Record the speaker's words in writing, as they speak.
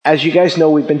As you guys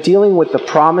know, we've been dealing with the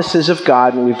promises of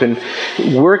God, and we've been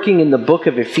working in the book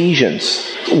of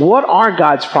Ephesians. What are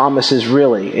God's promises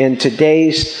really in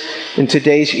today's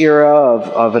era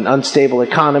of an unstable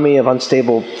economy, of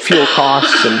unstable fuel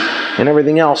costs and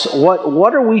everything else?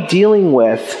 What are we dealing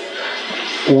with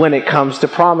when it comes to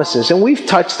promises? And we've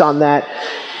touched on that.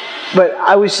 But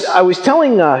I was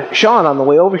telling Sean on the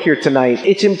way over here tonight,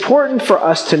 it's important for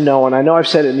us to know, and I know I've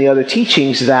said it in the other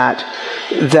teachings, that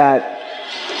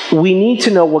we need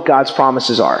to know what God's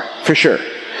promises are, for sure.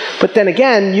 But then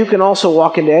again, you can also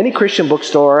walk into any Christian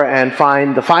bookstore and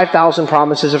find the 5,000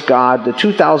 promises of God, the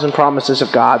 2,000 promises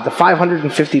of God, the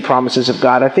 550 promises of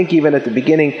God. I think even at the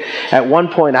beginning, at one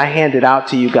point, I handed out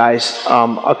to you guys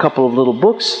a couple of little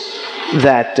books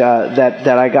that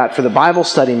I got for the Bible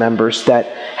study members that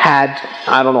had,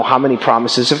 I don't know how many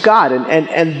promises of God.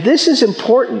 And this is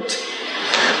important.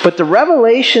 But the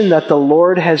revelation that the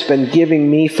Lord has been giving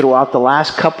me throughout the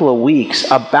last couple of weeks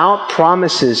about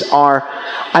promises are,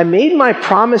 I made my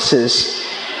promises,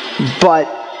 but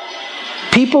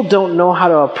people don't know how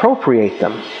to appropriate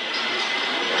them.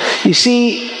 You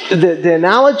see, the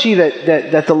analogy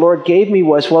that the Lord gave me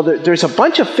was, well, there's a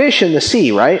bunch of fish in the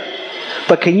sea, right?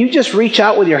 But can you just reach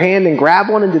out with your hand and grab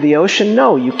one into the ocean?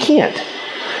 No, you can't.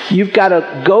 You've got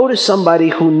to go to somebody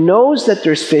who knows that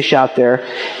there's fish out there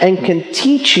and can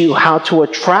teach you how to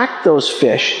attract those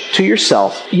fish to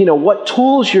yourself. You know, what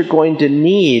tools you're going to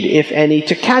need, if any,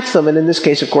 to catch them. And in this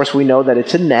case, of course, we know that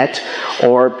it's a net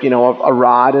or, a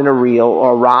rod and a reel,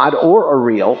 or a rod or a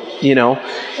reel,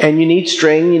 and you need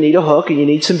string, you need a hook, and you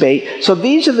need some bait. So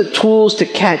these are the tools to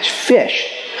catch fish.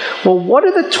 Well, what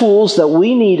are the tools that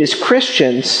we need as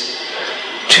Christians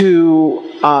to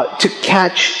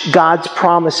catch God's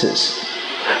promises?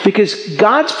 Because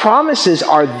God's promises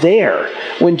are there.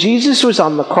 When Jesus was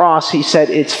on the cross, he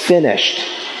said, "It's finished."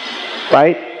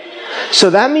 Right? So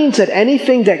that means that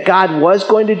anything that God was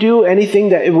going to do, anything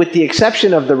that, with the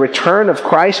exception of the return of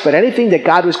Christ, but anything that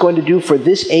God was going to do for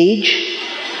this age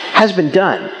has been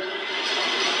done.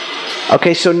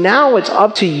 Okay, so now it's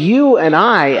up to you and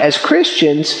I as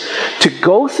Christians to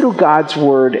go through God's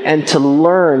Word and to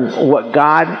learn what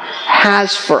God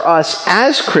has for us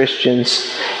as Christians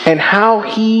and how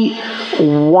He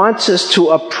wants us to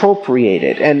appropriate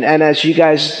it. And as you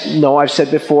guys know, I've said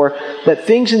before, that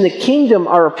things in the kingdom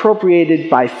are appropriated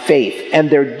by faith, and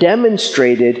they're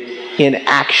demonstrated in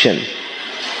action.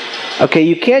 Okay,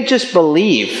 you can't just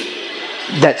believe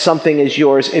that something is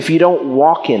yours if you don't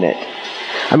walk in it.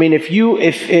 I mean, you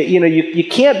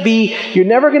can't be, you're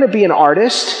never going to be an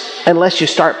artist unless you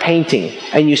start painting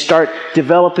and you start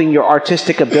developing your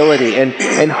artistic ability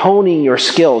and honing your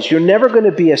skills. You're never going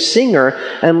to be a singer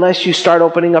unless you start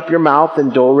opening up your mouth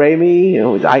and do, re, mi.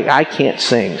 I can't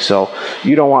sing, so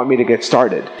you don't want me to get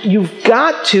started. You've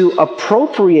got to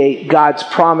appropriate God's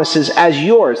promises as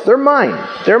yours. They're mine.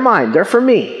 They're mine. They're for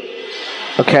me.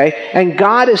 Okay? And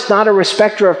God is not a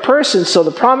respecter of persons, so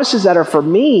the promises that are for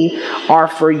me are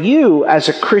for you as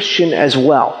a Christian as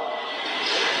well.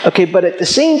 Okay, but at the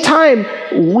same time,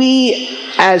 we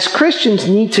as Christians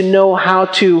need to know how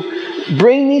to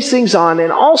bring these things on.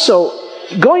 And also,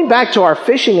 going back to our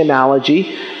fishing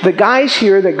analogy, the guys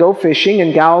here that go fishing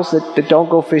and gals that don't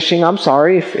go fishing, I'm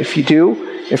sorry if you do.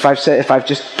 If I've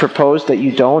just proposed that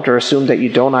you don't or assumed that you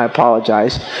don't, I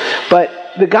apologize. But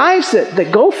the guys that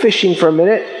go fishing for a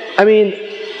minute, I mean,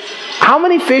 how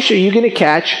many fish are you going to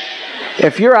catch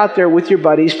if you're out there with your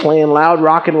buddies playing loud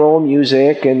rock and roll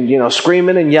music and,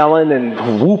 screaming and yelling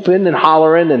and whooping and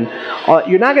hollering? And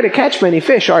you're not going to catch many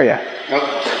fish, are you? Nope.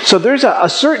 So there's a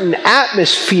certain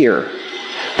atmosphere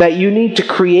that you need to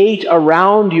create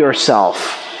around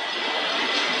yourself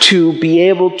to be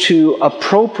able to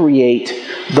appropriate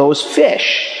those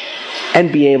fish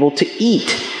and be able to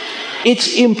eat.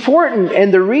 It's important,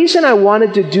 and the reason I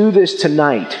wanted to do this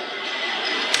tonight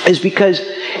is because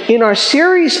in our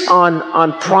series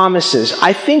on promises,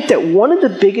 I think that one of the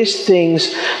biggest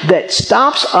things that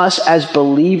stops us as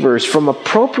believers from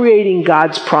appropriating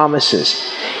God's promises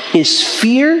is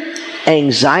fear,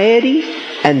 anxiety,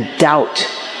 and doubt.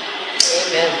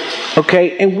 Amen.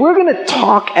 Okay, and we're going to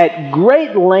talk at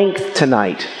great length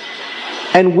tonight.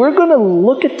 And we're going to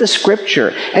look at the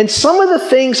Scripture. And some of the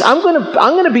things, I'm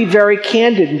going to be very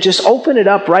candid and just open it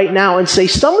up right now and say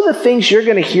some of the things you're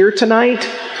going to hear tonight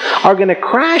are going to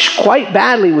crash quite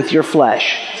badly with your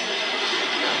flesh.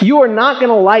 You are not going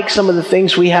to like some of the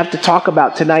things we have to talk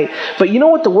about tonight. But you know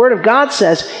what the Word of God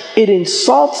says? It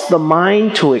insults the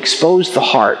mind to expose the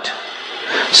heart.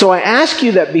 So I ask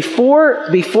you that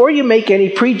before you make any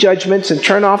prejudgments and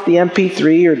turn off the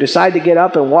MP3 or decide to get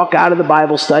up and walk out of the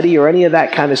Bible study or any of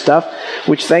that kind of stuff,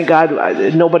 which thank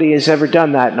God nobody has ever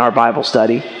done that in our Bible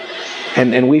study,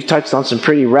 and we've touched on some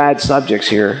pretty rad subjects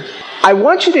here. I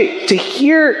want you to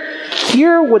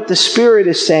hear what the Spirit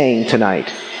is saying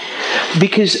tonight,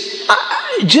 because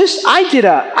I did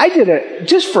a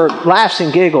just for laughs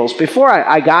and giggles before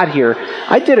I got here.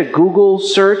 I did a Google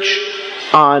search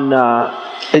on.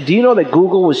 Do you know that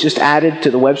Google was just added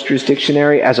to the Webster's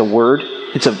Dictionary as a word?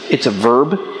 It's a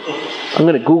verb. I'm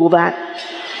going to Google that.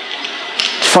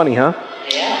 It's funny, huh?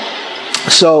 Yeah.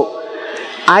 So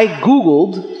I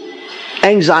Googled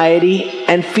anxiety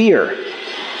and fear.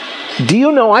 Do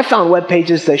you know I found web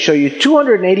pages that show you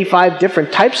 285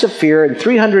 different types of fear and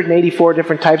 384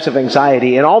 different types of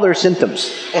anxiety and all their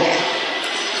symptoms?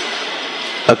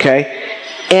 Okay?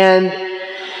 And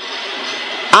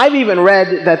I've even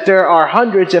read that there are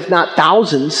hundreds, if not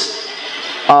thousands,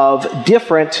 of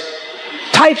different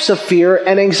types of fear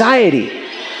and anxiety.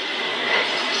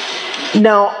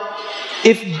 Now,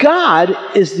 if God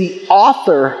is the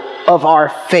author of our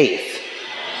faith,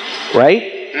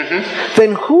 right? Mm-hmm.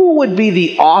 Then who would be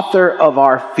the author of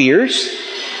our fears?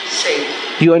 Satan.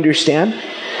 You understand?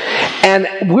 And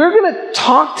we're going to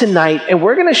talk tonight, and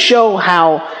we're going to show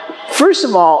how, first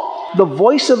of all, the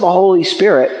voice of the Holy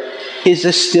Spirit is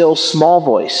a still small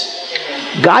voice.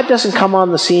 God doesn't come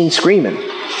on the scene screaming.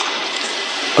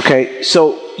 Okay,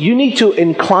 so you need to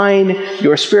incline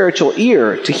your spiritual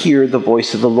ear to hear the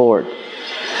voice of the Lord.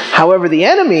 However, the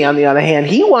enemy, on the other hand,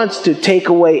 he wants to take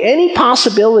away any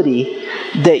possibility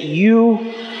that you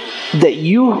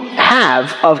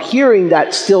have of hearing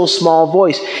that still small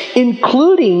voice,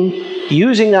 including,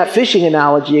 using that fishing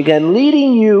analogy again,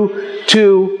 leading you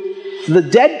to the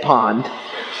dead pond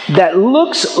that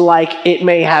looks like it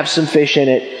may have some fish in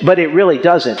it, but it really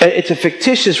doesn't. It's a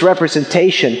fictitious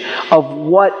representation of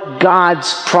what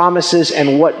God's promises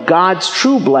and what God's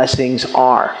true blessings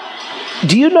are.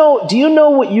 Do you know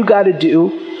what you got to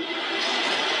do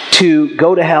to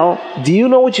go to hell? Do you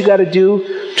know what you got to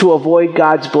do to avoid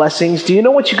God's blessings? Do you know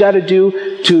what you got to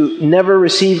do to never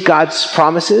receive God's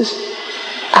promises?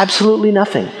 Absolutely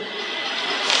nothing.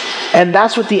 And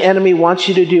that's what the enemy wants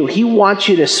you to do. He wants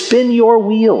you to spin your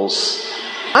wheels.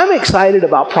 I'm excited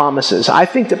about promises. I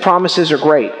think that promises are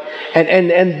great.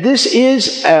 And this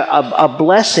is a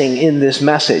blessing in this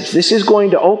message. This is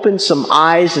going to open some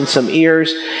eyes and some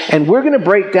ears, and we're going to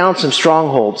break down some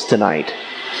strongholds tonight.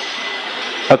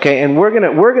 Okay, and we're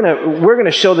going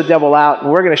to show the devil out,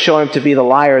 and we're going to show him to be the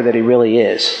liar that he really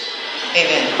is.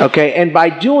 Amen. Okay, and by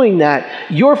doing that,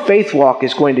 your faith walk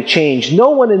is going to change.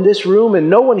 No one in this room and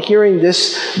no one hearing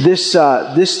this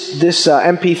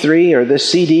MP3 or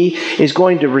this CD is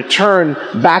going to return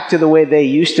back to the way they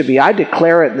used to be. I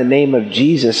declare it in the name of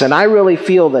Jesus, and I really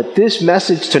feel that this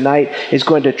message tonight is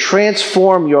going to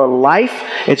transform your life.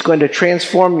 It's going to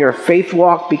transform your faith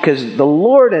walk, because the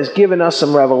Lord has given us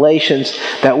some revelations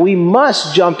that we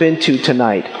must jump into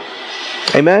tonight.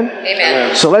 Amen?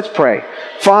 Amen. So let's pray.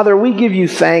 Father, we give you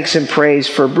thanks and praise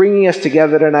for bringing us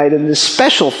together tonight in this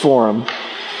special forum,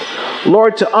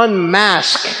 Lord, to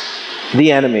unmask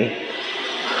the enemy.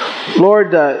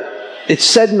 Lord, it's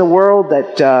said in the world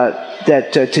that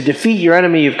to defeat your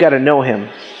enemy, you've got to know him.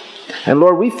 And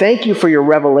Lord, we thank you for your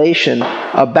revelation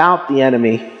about the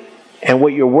enemy and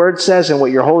what your word says and what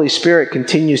your Holy Spirit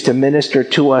continues to minister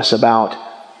to us about.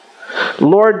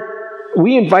 Lord,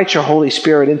 we invite your Holy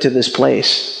Spirit into this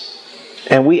place.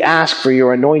 And we ask for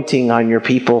your anointing on your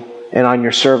people and on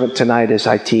your servant tonight as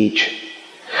I teach.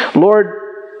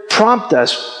 Lord, prompt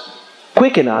us,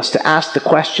 quicken us to ask the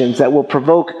questions that will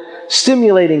provoke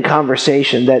stimulating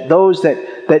conversation, that those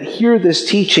that hear this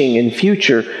teaching in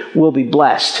future will be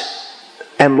blessed.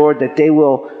 And Lord, that they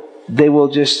will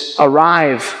just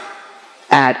arrive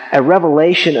at a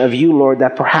revelation of you, Lord,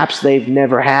 that perhaps they've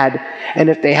never had. And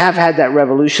if they have had that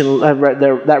revelation,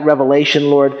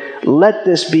 Lord, let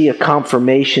this be a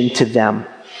confirmation to them,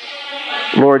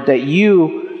 Lord, that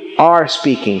you are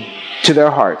speaking to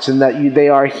their hearts and that they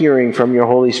are hearing from your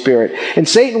Holy Spirit. And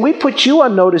Satan, we put you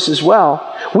on notice as well.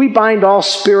 We bind all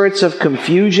spirits of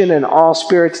confusion and all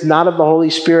spirits not of the Holy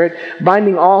Spirit,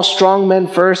 binding all strong men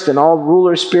first and all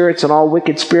ruler spirits and all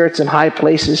wicked spirits in high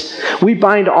places. We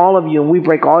bind all of you and we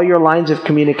break all your lines of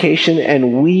communication,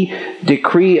 and we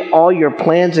decree all your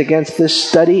plans against this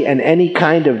study and any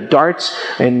kind of darts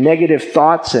and negative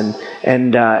thoughts and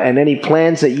any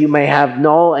plans that you may have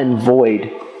null and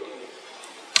void.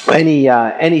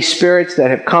 Any spirits that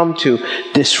have come to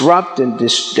disrupt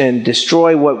and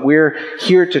destroy what we're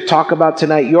here to talk about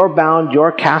tonight, you're bound,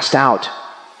 you're cast out.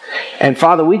 And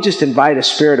Father, we just invite a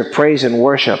spirit of praise and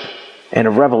worship and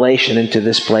of revelation into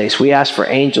this place. We ask for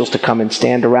angels to come and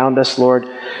stand around us, Lord,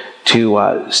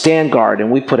 to stand guard.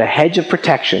 And we put a hedge of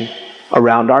protection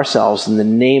around ourselves in the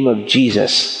name of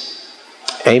Jesus.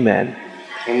 Amen.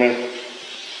 Amen.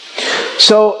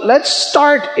 So let's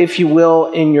start, if you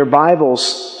will, in your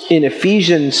Bibles in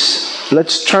Ephesians.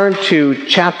 Let's turn to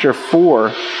chapter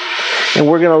 4. And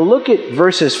we're going to look at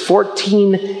verses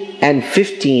 14 and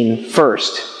 15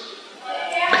 first.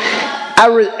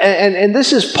 And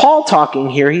this is Paul talking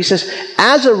here. He says,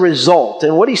 as a result,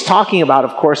 and what he's talking about,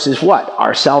 of course, is what?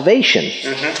 Our salvation,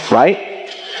 right?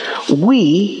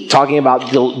 We, talking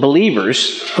about the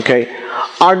believers, okay,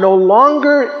 are no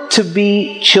longer to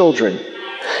be children.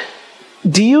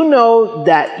 Do you know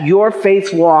that your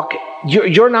faith walk,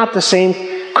 you're not the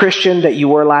same Christian that you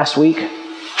were last week?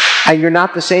 And you're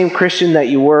not the same Christian that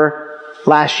you were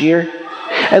last year?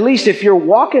 At least if you're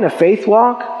walking a faith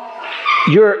walk,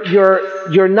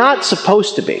 you're not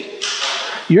supposed to be.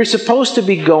 You're supposed to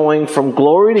be going from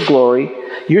glory to glory.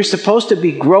 You're supposed to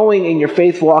be growing in your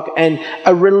faith walk. And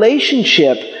a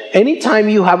relationship, anytime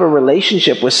you have a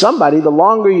relationship with somebody, the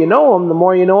longer you know them, the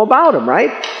more you know about them,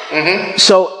 right? Mm-hmm.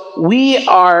 So we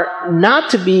are not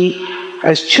to be,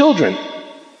 as children,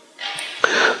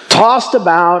 tossed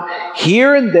about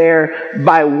here and there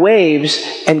by waves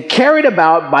and carried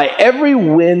about by every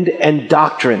wind and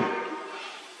doctrine.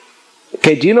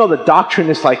 Okay, do you know the doctrine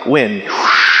is like wind?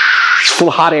 It's full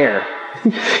of hot air.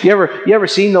 You ever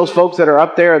seen those folks that are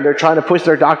up there and they're trying to push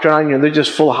their doctrine on you and they're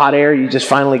just full of hot air? You just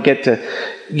finally get to,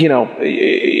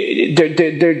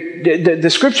 the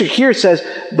scripture here says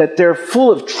that they're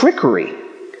full of trickery.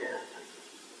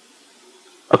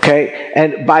 Okay,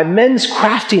 and by men's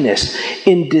craftiness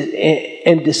and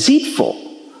deceitful.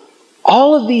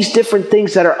 All of these different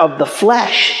things that are of the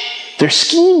flesh, they're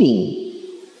scheming.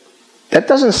 That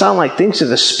doesn't sound like things of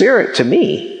the Spirit to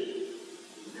me.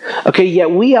 Okay,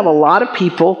 yet we have a lot of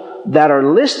people that are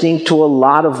listening to a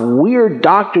lot of weird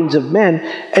doctrines of men.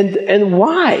 And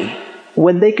why?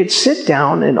 When they could sit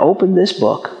down and open this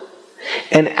book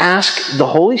and ask the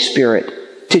Holy Spirit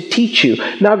to teach you.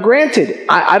 Now, granted,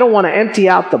 I don't want to empty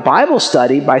out the Bible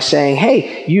study by saying,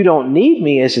 hey, you don't need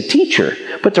me as a teacher.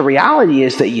 But the reality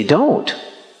is that you don't.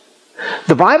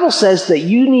 The Bible says that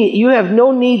you have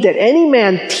no need that any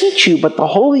man teach you, but the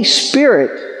Holy Spirit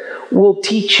will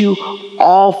teach you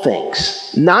all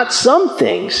things. Not some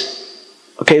things,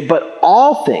 okay, but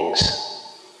all things.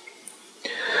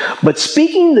 But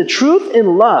speaking the truth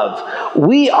in love,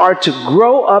 we are to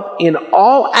grow up in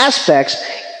all aspects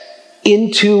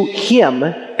into Him.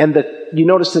 And you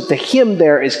notice that the Him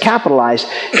there is capitalized.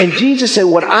 And Jesus said,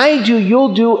 what I do,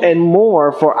 you'll do and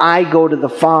more, for I go to the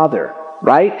Father.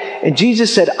 Right? And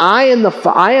Jesus said, I am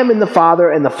in the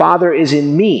Father, and the Father is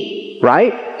in me.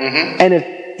 Right? Mm-hmm. And if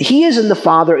He is in the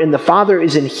Father, and the Father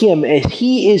is in Him, and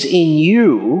He is in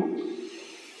you,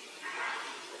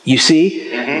 you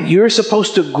see, mm-hmm. You're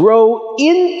supposed to grow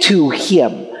into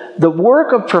Him. The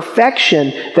work of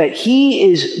perfection that He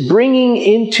is bringing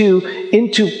into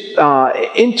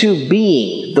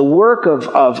being, the work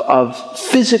of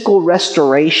physical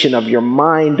restoration of your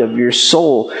mind, of your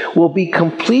soul, will be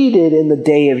completed in the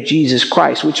day of Jesus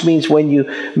Christ, which means when you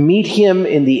meet Him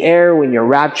in the air, when you're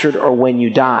raptured, or when you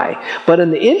die. But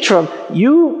in the interim,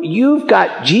 you've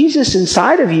got Jesus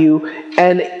inside of you,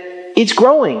 and it's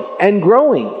growing and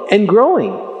growing and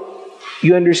growing.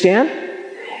 You understand?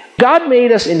 God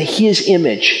made us in His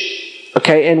image.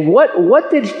 Okay, and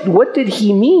what did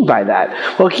He mean by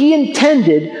that? Well, He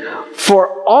intended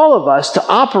for all of us to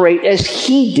operate as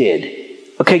He did.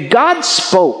 Okay, God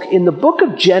spoke in the book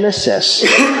of Genesis.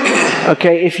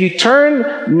 Okay, if you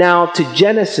turn now to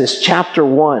Genesis chapter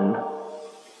 1,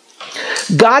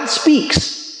 God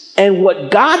speaks, and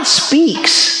what God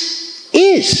speaks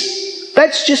is,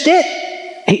 that's just it.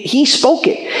 He spoke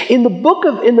it. In the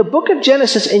book of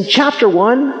Genesis, in chapter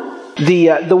 1,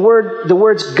 the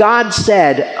words God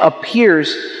said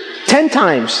appears 10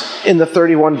 times in the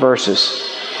 31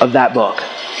 verses of that book.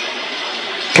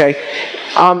 Okay?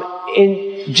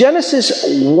 In Genesis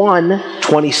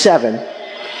 1:27,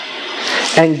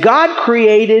 and God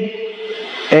created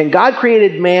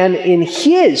man in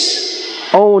His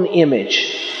own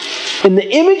image. In the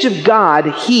image of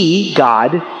God,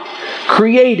 God,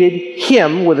 created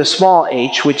him with a small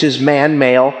h, which is man,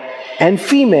 male, and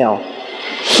female.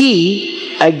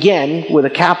 He, again, with a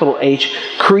capital H,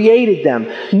 created them.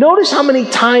 Notice how many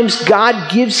times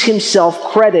God gives Himself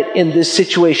credit in this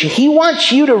situation. He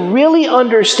wants you to really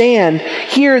understand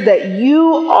here that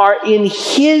you are in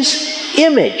His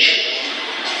image.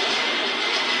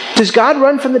 Does God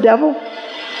run from the devil?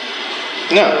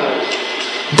 No.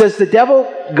 Does the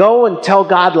devil go and tell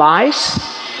God lies?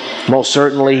 Most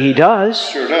certainly he does.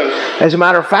 Sure does. As a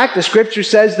matter of fact, the scripture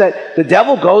says that the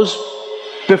devil goes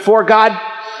before God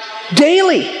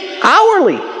daily,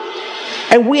 hourly.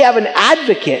 And we have an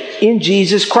advocate in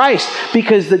Jesus Christ,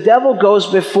 because the devil goes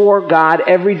before God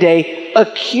every day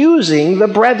accusing the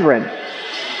brethren.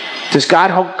 Does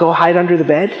God go hide under the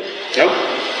bed? Nope.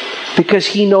 Because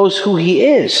he knows who he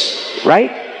is,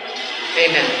 right?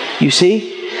 Amen. You see?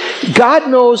 God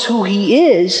knows who he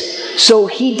is, so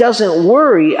he doesn't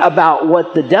worry about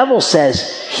what the devil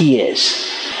says he is.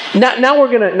 Now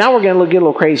we're gonna get a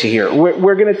little crazy here.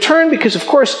 We're gonna turn, because of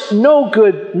course no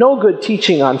good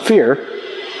teaching on fear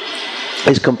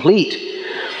is complete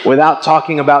without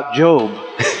talking about Job.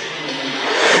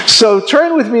 So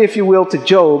turn with me, if you will, to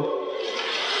Job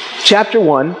chapter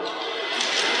 1,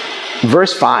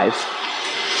 verse 5.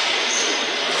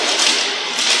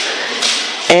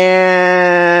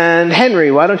 And Henry,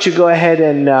 why don't you go ahead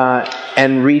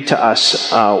and read to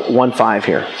us 1:5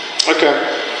 here.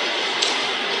 Okay.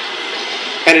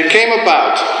 And it came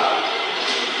about,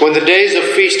 when the days of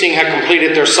feasting had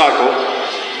completed their cycle,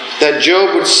 that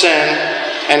Job would send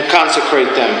and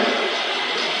consecrate them,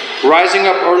 rising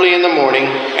up early in the morning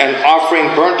and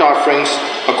offering burnt offerings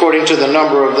according to the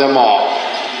number of them all.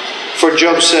 For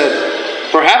Job said,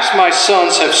 "Perhaps my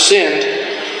sons have sinned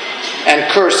and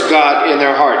cursed God in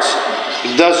their hearts."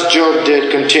 Thus Job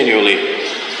did continually.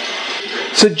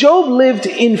 So Job lived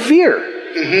in fear,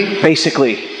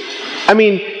 basically. I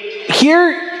mean,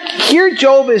 here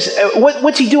Job is,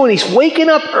 what's he doing? He's waking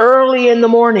up early in the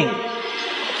morning.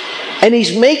 And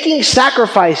he's making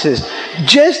sacrifices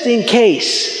just in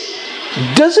case.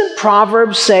 Doesn't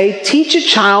Proverbs say, teach a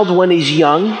child when he's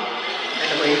young,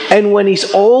 and when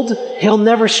he's old, he'll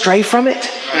never stray from it?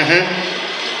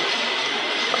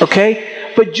 Okay?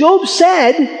 But Job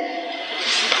said,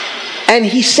 and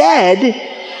he said,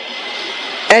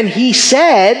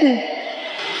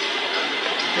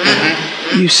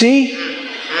 you see?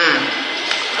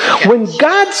 When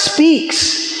God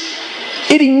speaks,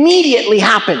 it immediately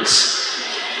happens.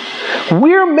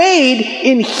 We're made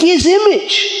in his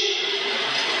image.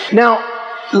 Now,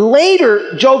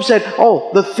 later, Job said,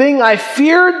 the thing I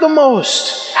feared the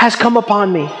most has come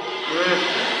upon me.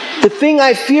 The thing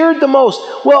I feared the most.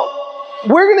 Well,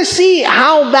 we're going to see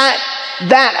how that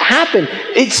happened.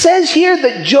 It says here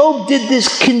that Job did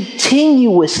this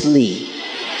continuously.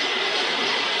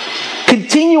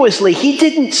 Continuously. He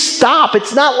didn't stop.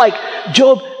 It's not like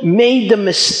Job made the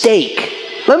mistake.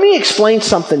 Let me explain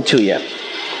something to you.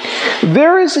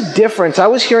 There is a difference. I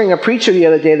was hearing a preacher the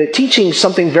other day that teaching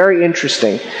something very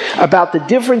interesting about the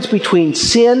difference between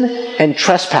sin and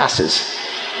trespasses.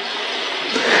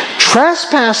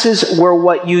 Trespasses were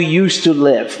what you used to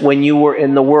live when you were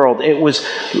in the world. It was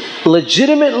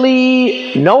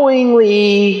legitimately,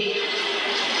 knowingly,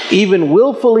 even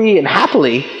willfully and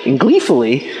happily and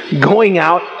gleefully going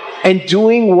out and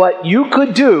doing what you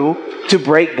could do to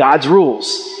break God's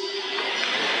rules.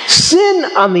 Sin,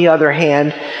 on the other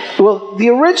hand, well, the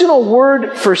original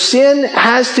word for sin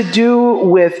has to do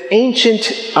with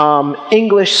ancient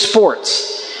English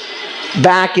sports.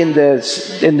 Back in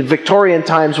the Victorian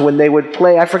times when they would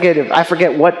play, I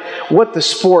forget what the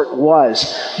sport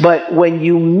was, but when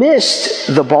you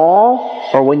missed the ball,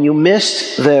 or when you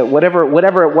missed the whatever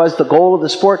it was, the goal of the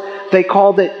sport, they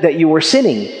called it that you were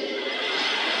sinning.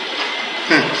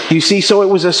 You see, so it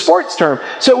was a sports term.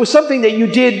 So it was something that you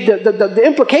did. The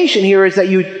implication here is that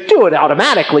you do it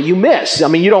automatically. You miss. I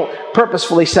mean, you don't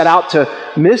purposefully set out to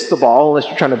miss the ball unless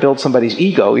you're trying to build somebody's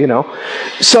ego,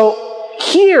 So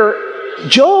here,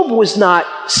 Job was not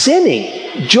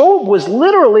sinning. Job was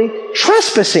literally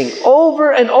trespassing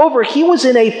over and over. He was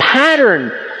in a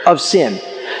pattern of sin.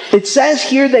 It says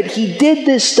here that he did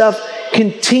this stuff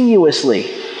continuously.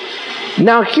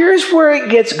 Now here's where it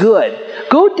gets good.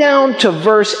 Go down to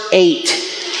verse 8.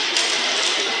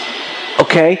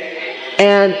 Okay?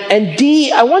 And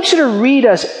D, I want you to read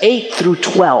us 8 through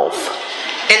 12.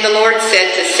 And the Lord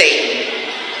said to Satan,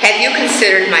 "Have you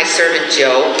considered my servant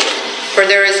Job? For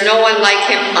there is no one like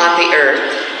him on the earth,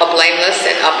 a blameless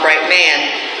and upright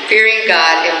man, fearing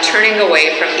God and turning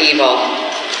away from evil."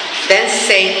 Then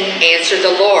Satan answered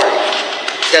the Lord,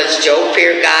 "Does Job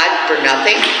fear God for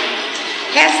nothing?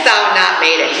 Hast thou not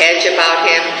made a hedge about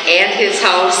him and his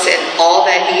house and all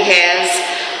that he has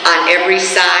on every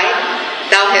side?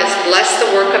 Thou hast blessed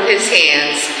the work of his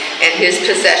hands, and his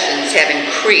possessions have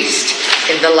increased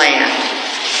in the land.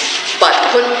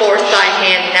 But put forth thy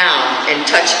hand now, and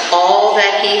touch all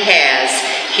that he has.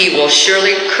 He will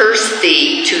surely curse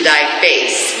thee to thy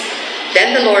face."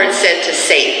 Then the Lord said to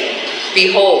Satan,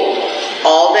 "Behold,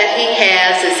 all that he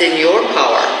has is in your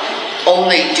power.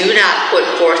 Only do not put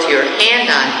forth your hand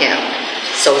on him.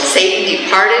 So Satan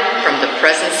departed from the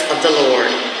presence of the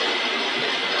Lord.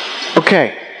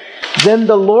 Okay. Then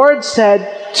the Lord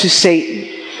said to Satan,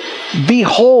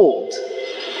 behold,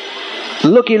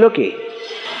 looky.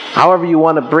 However you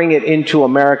want to bring it into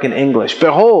American English.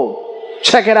 Behold,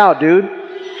 check it out, dude.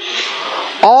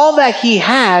 All that he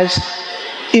has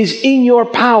is in your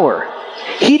power.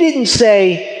 He didn't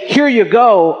say, here you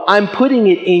go, I'm putting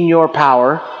it in your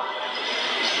power.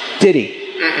 Did he?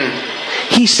 Mm-mm.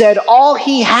 He said, all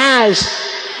he has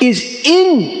is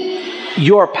in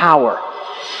your power.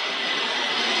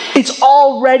 It's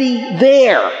already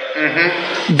there.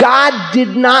 Mm-hmm. God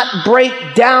did not break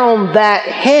down that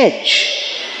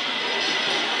hedge.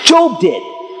 Job did.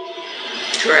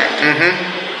 Correct.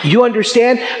 Mm-hmm. You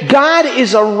understand? God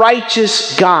is a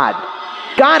righteous God.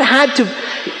 God had to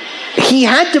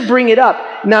bring it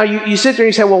up. Now you sit there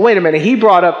and you say, well, wait a minute. He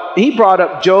brought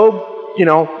up Job,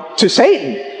 to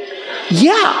Satan.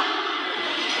 Yeah.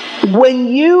 When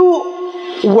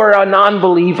you were a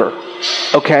non-believer,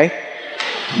 okay,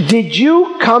 did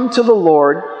you come to the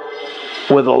Lord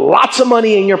with lots of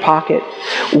money in your pocket,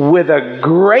 with a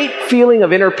great feeling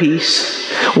of inner peace,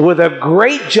 with a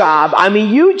great job? I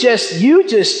mean, you just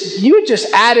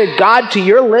added God to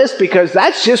your list because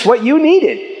that's just what you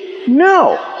needed.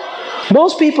 No.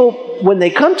 Most people, when they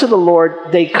come to the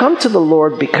Lord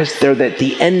because they're at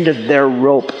the end of their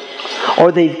rope,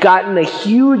 or they've gotten a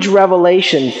huge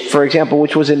revelation, for example,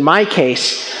 which was in my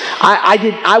case.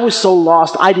 I was so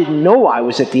lost, I didn't know I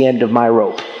was at the end of my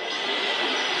rope.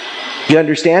 You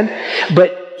understand?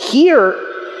 But here,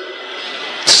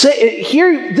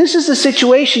 this is the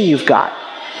situation you've got.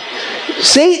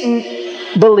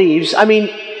 Satan believes,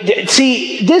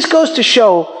 this goes to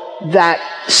show that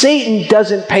Satan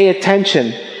doesn't pay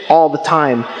attention all the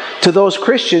time to those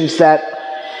Christians that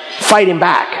fight him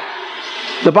back.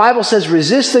 The Bible says,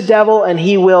 resist the devil and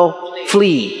he will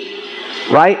flee.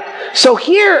 Right? So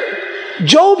here,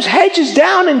 Job's hedge is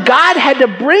down and God had to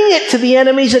bring it to the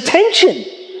enemy's attention.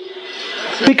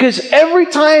 Because every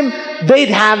time they'd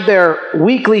have their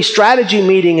weekly strategy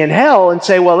meeting in hell and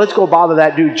say, well, let's go bother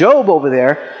that dude Job over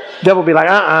there, the devil would be like,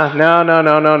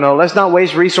 no. Let's not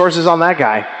waste resources on that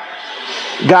guy.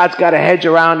 God's got a hedge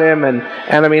around him, and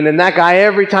that guy,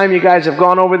 every time you guys have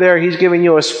gone over there, he's giving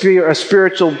you a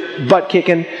spiritual butt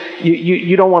kicking.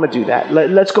 You don't want to do that.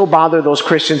 Let's go bother those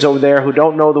Christians over there who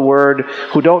don't know the Word,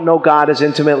 who don't know God as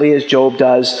intimately as Job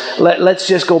does. Let's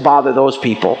just go bother those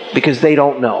people because they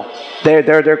don't know.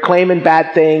 They're claiming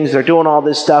bad things. They're doing all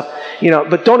this stuff,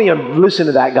 But don't even listen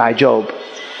to that guy, Job.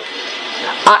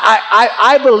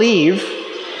 I believe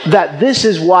that this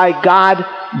is why God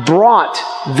brought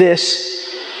this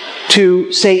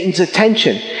to Satan's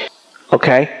attention.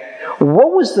 Okay?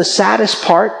 What was the saddest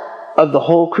part of the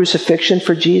whole crucifixion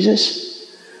for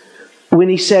Jesus? When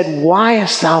he said, why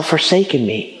hast thou forsaken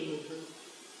me?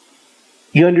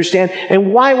 You understand?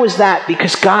 And why was that?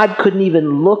 Because God couldn't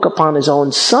even look upon his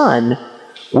own son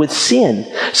with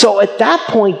sin. So at that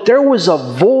point, there was a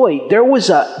void.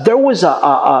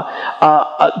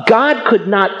 God could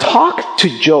not talk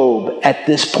to Job at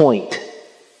this point.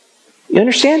 You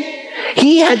understand?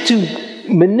 He had to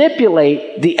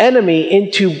manipulate the enemy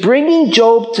into bringing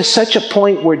Job to such a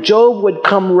point where Job would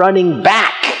come running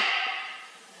back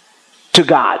to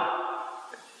God.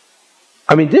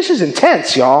 This is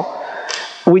intense, y'all.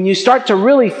 When you start to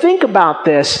really think about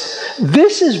this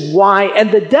is why,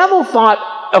 and the devil thought,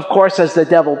 of course, as the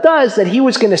devil does, that he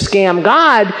was going to scam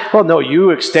God. Well, no,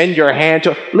 you extend your hand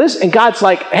to... Listen, and God's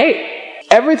like, hey,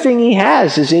 everything he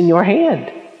has is in your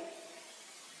hand.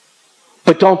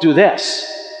 But don't do this.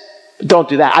 Don't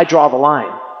do that. I draw the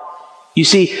line. You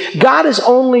see, God is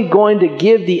only going to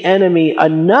give the enemy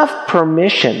enough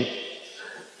permission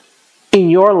in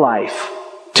your life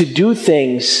to do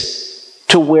things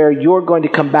to where you're going to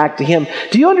come back to him.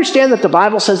 Do you understand that the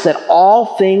Bible says that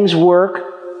all things work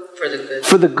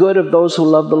for the good of those who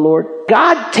love the Lord?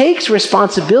 God takes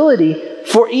responsibility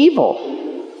for evil.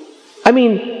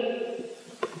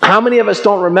 How many of us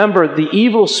don't remember the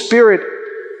evil spirit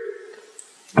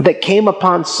that came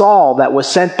upon Saul that was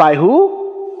sent by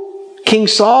who? King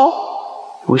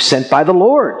Saul? Who was sent by the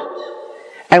Lord.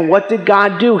 And what did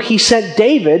God do? He sent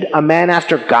David, a man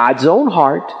after God's own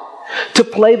heart, to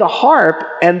play the harp,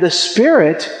 and the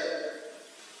spirit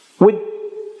would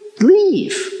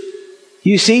leave.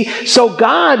 You see? So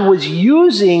God was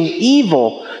using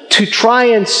evil to try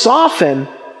and soften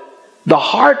the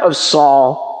heart of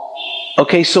Saul.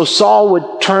 Okay, so Saul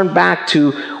would turn back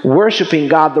to worshiping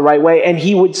God the right way, and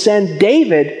he would send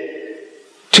David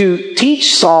to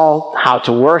teach Saul how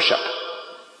to worship.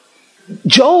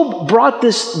 Job brought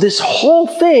this whole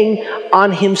thing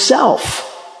on himself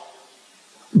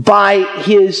by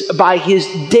his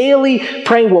daily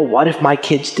praying. Well, what if my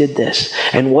kids did this?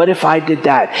 And what if I did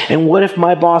that? And what if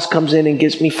my boss comes in and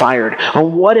gets me fired?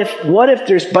 And what if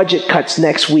there's budget cuts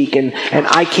next week and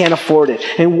I can't afford it?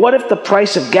 And what if the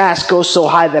price of gas goes so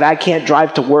high that I can't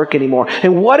drive to work anymore?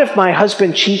 And what if my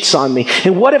husband cheats on me?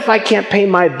 And what if I can't pay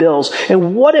my bills?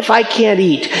 And what if I can't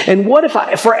eat? And what if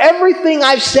for everything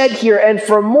I've said here and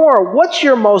for more, what's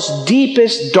your most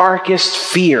deepest, darkest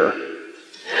fear?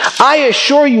 I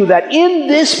assure you that in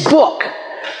this book,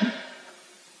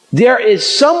 there is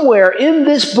somewhere in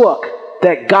this book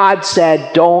that God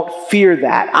said, don't fear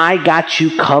that. I got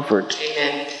you covered.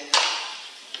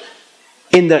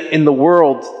 Amen. In the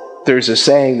world, there's a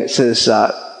saying that says,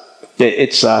 I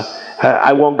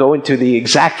won't go into the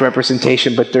exact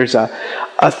representation, but there's a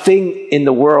thing in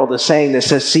the world, a saying that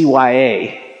says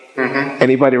CYA. Mm-hmm.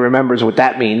 Anybody remembers what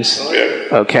that means? Oh,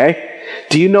 yeah. Okay.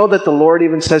 Do you know that the Lord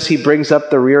even says He brings up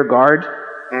the rear guard?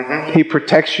 Mm-hmm. He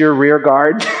protects your rear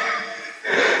guard.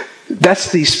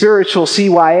 That's the spiritual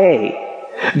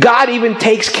CYA. God even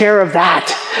takes care of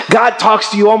that. God talks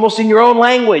to you almost in your own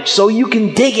language so you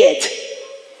can dig it.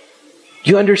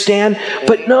 You understand?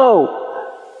 But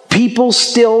no, people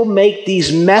still make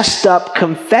these messed up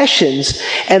confessions,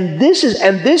 and this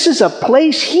is a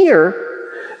place here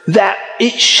that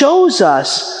it shows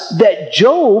us that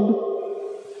Job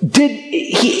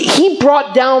he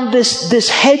brought down this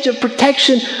hedge of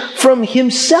protection from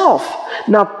himself.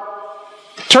 Now,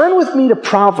 turn with me to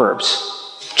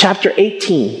Proverbs chapter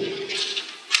 18.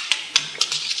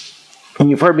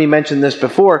 And you've heard me mention this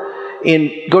before.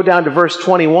 Go down to verse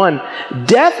 21.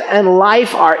 Death and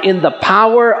life are in the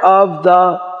power of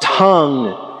the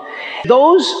tongue.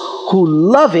 Those who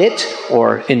love it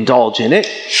or indulge in it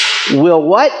will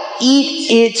what?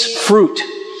 Eat its fruit.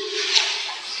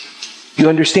 You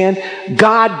understand?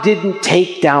 God didn't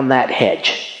take down that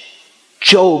hedge.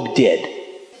 Job did.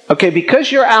 Okay,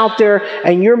 because you're out there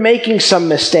and you're making some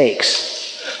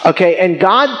mistakes. Okay, and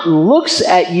God looks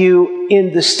at you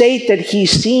in the state that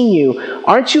He's seen you.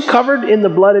 Aren't you covered in the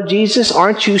blood of Jesus?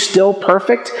 Aren't you still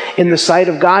perfect in the sight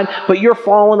of God? But you're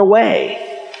fallen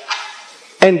away.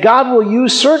 And God will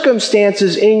use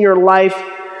circumstances in your life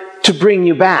to bring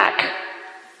you back.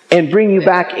 And bring you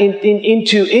back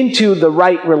into the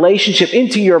right relationship,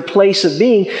 into your place of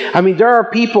being. I mean, there are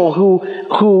people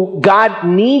who God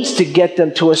needs to get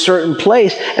them to a certain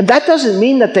place. And that doesn't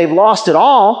mean that they've lost it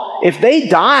all. If they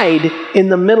died in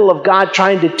the middle of God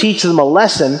trying to teach them a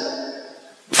lesson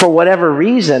for whatever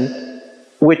reason,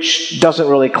 which doesn't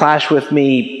really clash with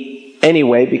me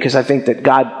anyway, because I think that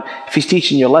God, if He's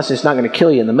teaching you a lesson, He's not going to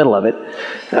kill you in the middle of it.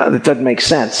 That doesn't make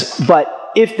sense. But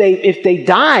if they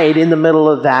died in the middle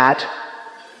of that,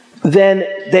 then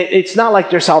it's not like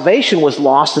their salvation was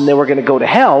lost and they were going to go to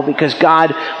hell because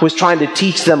God was trying to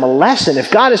teach them a lesson.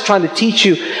 If God is trying to teach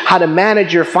you how to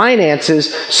manage your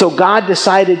finances, so God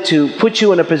decided to put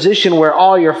you in a position where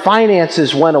all your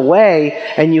finances went away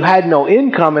and you had no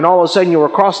income, and all of a sudden you were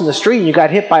crossing the street and you got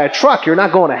hit by a truck, you're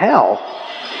not going to hell.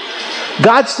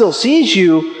 God still sees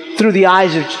you through the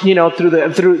eyes of,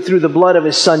 through the blood of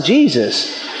His Son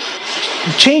Jesus.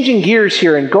 Changing gears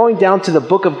here and going down to the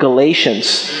book of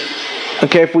Galatians.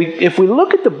 Okay, if we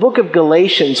look at the book of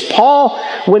Galatians, Paul,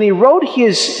 when he wrote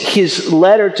his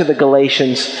letter to the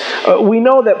Galatians, we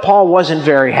know that Paul wasn't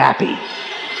very happy.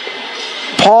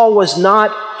 Paul was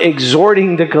not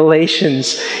exhorting the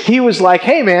Galatians. He was like,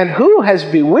 hey man, who has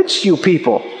bewitched you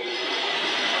people?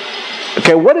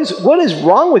 Okay, what is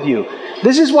wrong with you?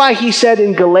 This is why he said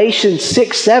in Galatians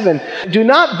 6:7, do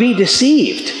not be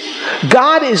deceived.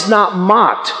 God is not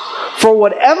mocked. For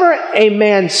whatever a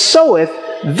man soweth,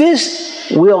 this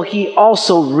will he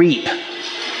also reap.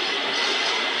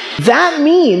 That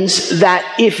means that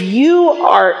if you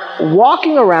are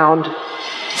walking around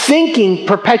thinking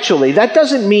perpetually, that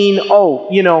doesn't mean,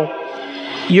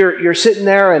 you're sitting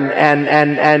there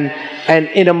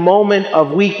and in a moment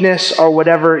of weakness or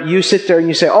whatever, you sit there and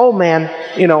you say, oh man,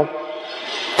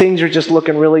 things are just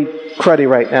looking really cruddy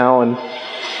right now, and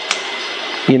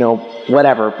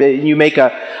whatever. You make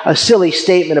a silly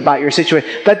statement about your situation.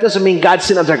 That doesn't mean God's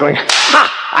sitting up there going,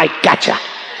 ha, I gotcha.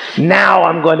 Now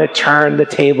I'm going to turn the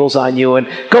tables on you and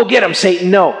go get him,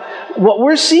 Satan. No. What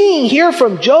we're seeing here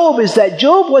from Job is that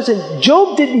Job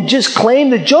didn't just claim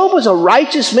that Job was a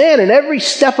righteous man in every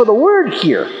step of the word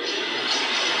here.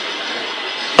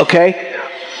 Okay?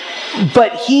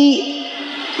 But he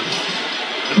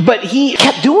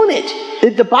kept doing it.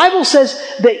 The Bible says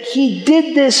that he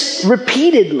did this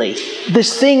repeatedly.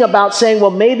 This thing about saying,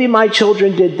 well, maybe my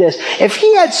children did this. If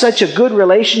he had such a good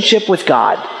relationship with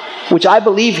God, which I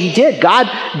believe he did.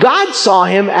 God saw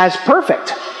him as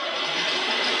perfect.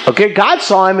 Okay, God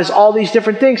saw him as all these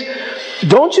different things.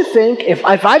 Don't you think if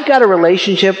I've got a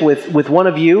relationship with one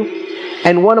of you,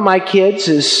 and one of my kids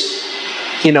is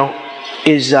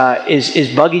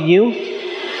bugging you,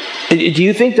 do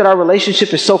you think that our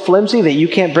relationship is so flimsy that you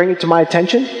can't bring it to my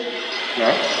attention?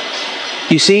 No.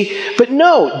 You see? But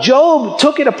no, Job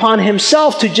took it upon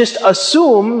himself to just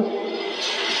assume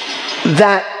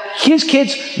that his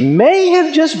kids may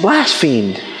have just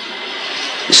blasphemed.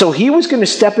 So he was going to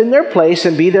step in their place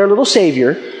and be their little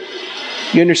savior.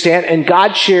 You understand? And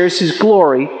God shares his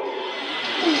glory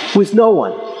with no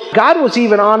one. God was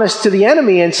even honest to the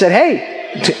enemy and said,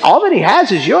 hey, all that he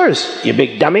has is yours, you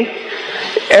big dummy.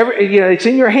 It's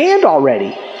in your hand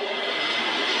already.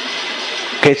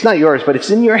 Okay, it's not yours, but it's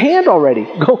in your hand already.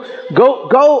 Go,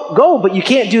 but you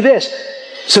can't do this.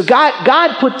 So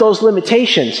God put those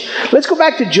limitations. Let's go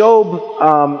back to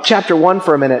Job chapter 1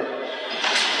 for a minute.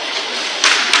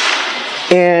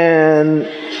 And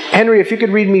Henry, if you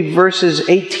could read me verses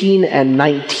 18 and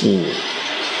 19.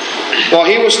 While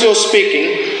he was still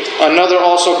speaking, another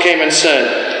also came and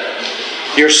said,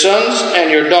 your sons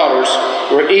and your daughters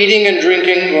were eating and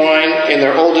drinking wine in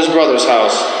their oldest brother's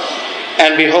house.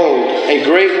 And behold, a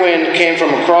great wind came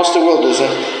from across the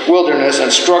wilderness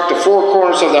and struck the four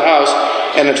corners of the house,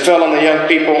 and it fell on the young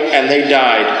people, and they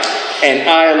died. And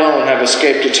I alone have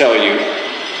escaped to tell you.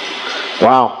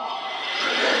 Wow.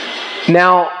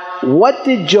 Now, what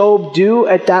did Job do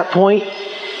at that point?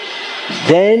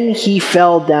 Then he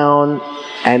fell down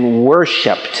and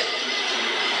worshipped.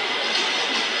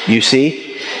 You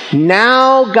see?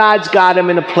 Now God's got him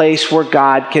in a place where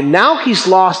now he's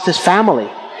lost his family.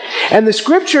 And the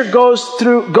scripture goes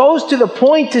to the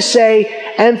point to say,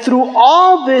 and through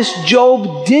all this,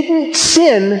 Job didn't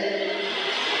sin,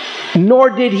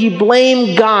 nor did he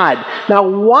blame God. Now,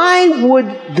 why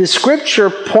would the scripture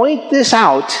point this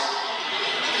out?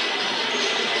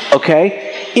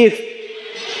 Okay, if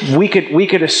we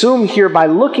could assume here by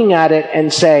looking at it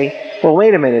and say, well,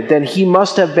 wait a minute, then he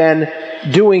must have been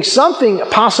doing something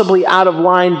possibly out of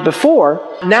line before.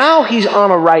 Now he's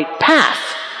on a right path.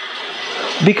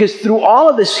 Because through all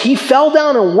of this, he fell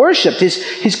down and worshipped.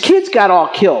 His kids got all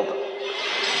killed.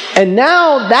 And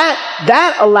now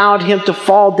that allowed him to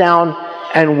fall down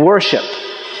and worship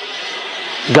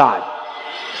God.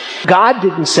 God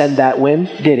didn't send that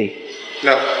wind, did he?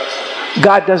 No.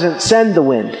 God doesn't send the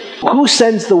wind. Who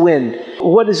sends the wind?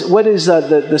 What is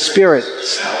the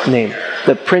Spirit's name?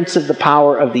 The Prince of the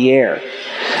power of the air.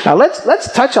 Now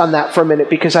let's touch on that for a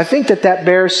minute, because I think that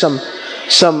bears some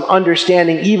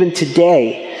understanding even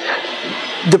today.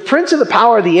 The Prince of the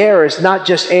power of the air is not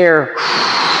just air,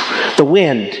 the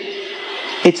wind.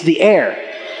 It's the air.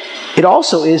 It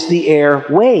also is the air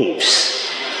waves.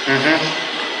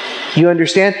 Mm-hmm. You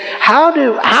understand? How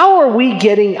are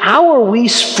we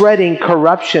spreading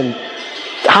corruption?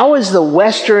 How is the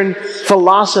Western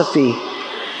philosophy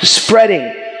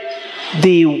spreading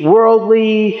the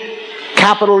worldly,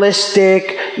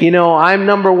 capitalistic, I'm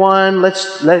number one,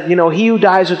 he who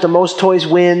dies with the most toys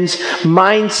wins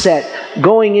mindset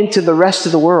going into the rest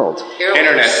of the world?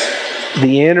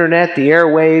 The internet, the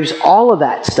airwaves, all of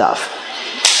that stuff.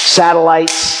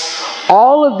 Satellites,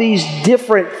 all of these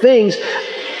different things.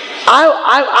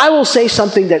 I will say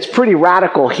something that's pretty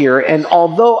radical here, and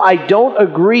although I don't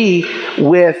agree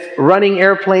with running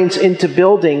airplanes into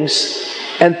buildings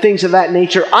and things of that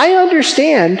nature, I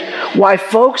understand why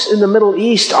folks in the Middle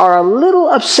East are a little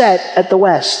upset at the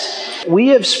West. We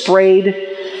have sprayed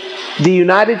the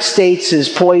United States'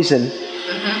 poison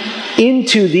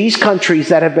into these countries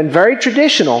that have been very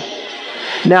traditional.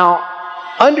 Now,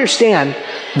 understand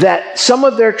that some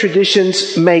of their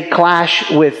traditions may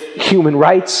clash with human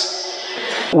rights,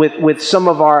 with some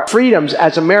of our freedoms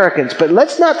as Americans, but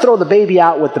let's not throw the baby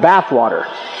out with the bathwater.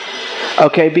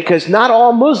 Okay, because not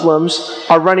all Muslims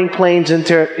are running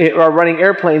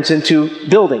airplanes into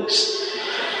buildings.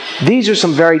 These are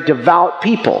some very devout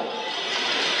people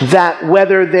that,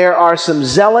 whether there are some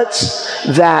zealots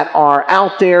that are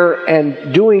out there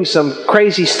and doing some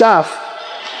crazy stuff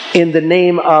in the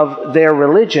name of their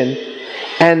religion,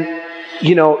 and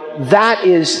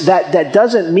that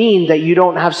doesn't mean that you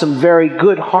don't have some very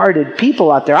good-hearted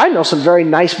people out there. I know some very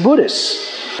nice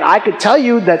Buddhists. I could tell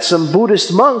you that some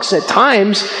Buddhist monks at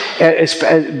times,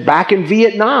 back in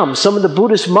Vietnam, some of the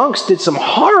Buddhist monks did some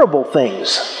horrible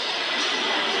things.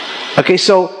 Okay,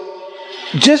 so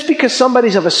just because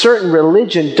somebody's of a certain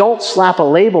religion, don't slap a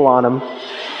label on them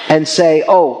and say,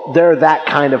 oh, they're that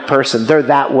kind of person, they're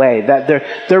that way, that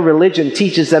their religion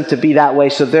teaches them to be that way,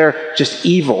 so they're just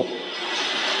evil.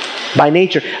 by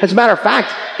nature. As a matter of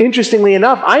fact, interestingly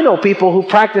enough, I know people who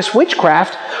practice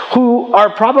witchcraft who are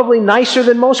probably nicer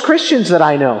than most Christians that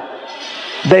I know.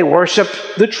 They worship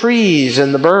the trees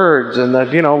and the birds and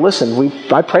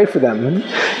I pray for them,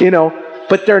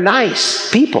 but they're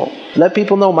nice people. Let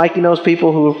people know Mikey knows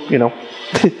people who,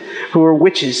 who are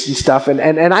witches and stuff,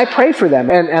 and I pray for them,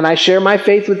 and I share my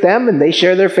faith with them, and they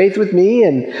share their faith with me,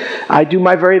 and I do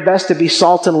my very best to be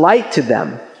salt and light to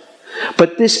them.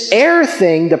 But this air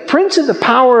thing, the prince of the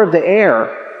power of the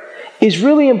air, is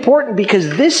really important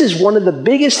because this is one of the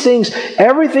biggest things.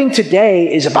 Everything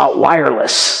today is about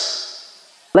wireless.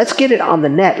 Let's get it on the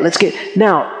net.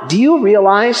 Now, do you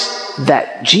realize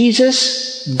that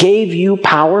Jesus gave you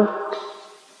power?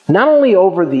 Not only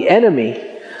over the enemy,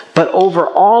 but over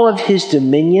all of his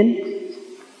dominion,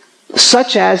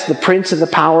 such as the prince of the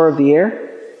power of the air?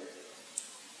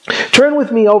 Turn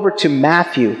with me over to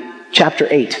Matthew chapter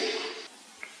 8.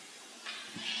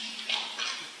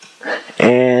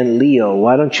 And Leo,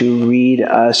 why don't you read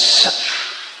us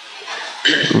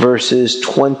verses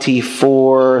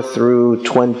 24 through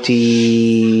 7.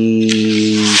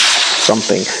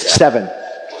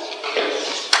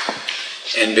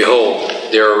 And behold,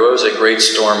 there arose a great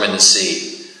storm in the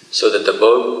sea, so that the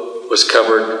boat was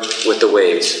covered with the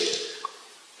waves.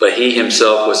 But he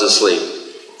himself was asleep.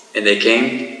 And they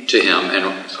came to him and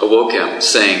awoke him,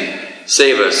 saying,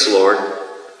 Save us, Lord,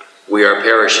 we are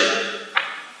perishing.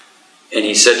 And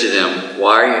he said to them,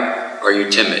 Why are you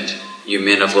timid, you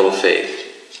men of little faith?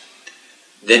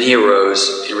 Then he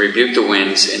arose and rebuked the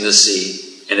winds and the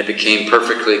sea, and it became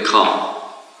perfectly calm.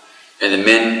 And the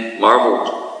men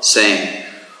marveled, saying,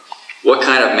 What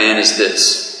kind of man is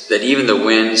this, that even the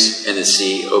winds and the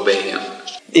sea obey him?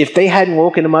 If they hadn't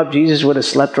woken him up, Jesus would have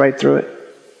slept right through it.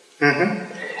 Mm-hmm.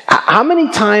 How many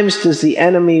times does the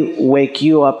enemy wake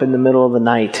you up in the middle of the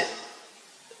night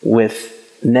with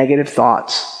negative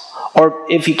thoughts? Or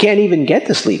if you can't even get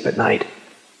to sleep at night,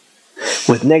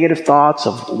 with negative thoughts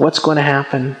of what's going to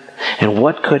happen and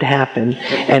what could happen,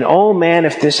 and oh man,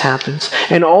 if this happens,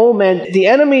 and oh man, the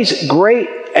enemy's great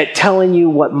at telling you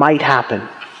what might happen.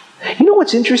 You know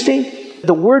what's interesting?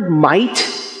 The word might,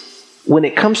 when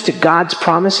it comes to God's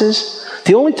promises,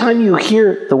 the only time you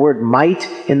hear the word might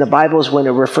in the Bible is when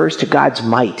it refers to God's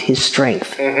might, his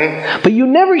strength. Mm-hmm. But you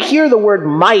never hear the word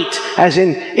might as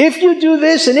in, if you do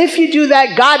this and if you do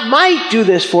that, God might do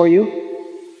this for you.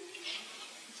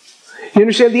 You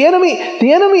understand? The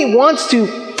enemy wants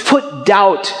to put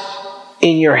doubt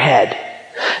in your head.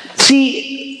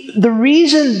 See, the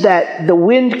reason that the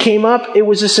wind came up, it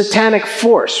was a satanic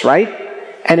force, right?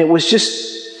 And it was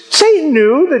just, Satan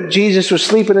knew that Jesus was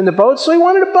sleeping in the boat, so he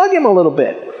wanted to bug him a little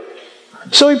bit.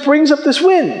 So he brings up this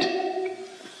wind.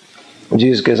 And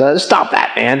Jesus goes, stop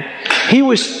that, man. He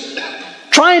was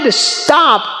trying to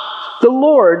stop the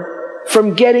Lord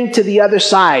from getting to the other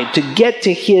side, to get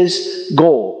to his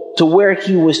goal, to where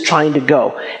he was trying to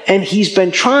go. And he's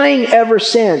been trying ever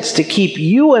since to keep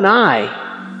you and I,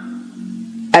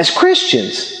 as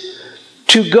Christians,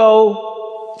 to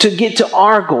get to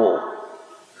our goal.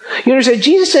 You understand?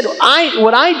 Jesus said,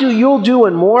 what I do, you'll do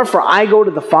and more, for I go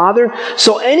to the Father.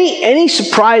 So any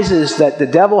surprises that the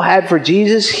devil had for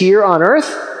Jesus here on earth,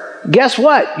 guess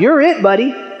what? You're it,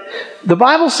 buddy. The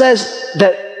Bible says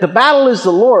that the battle is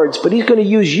the Lord's, but he's going to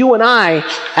use you and I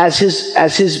as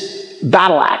his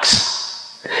battle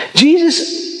axe.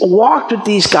 Jesus walked with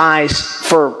these guys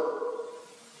for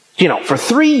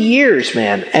 3 years,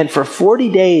 man, and for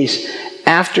 40 days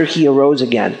after he arose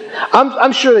again.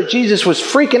 I'm sure that Jesus was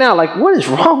freaking out, like, what is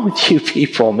wrong with you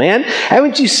people, man?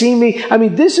 Haven't you seen me? I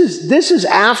mean, this is just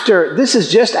after the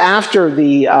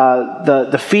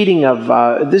feeding of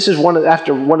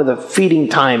after one of the feeding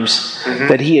times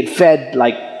that he had fed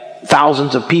like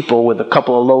thousands of people with a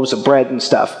couple of loaves of bread and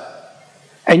stuff.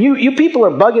 And you people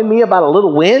are bugging me about a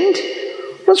little wind?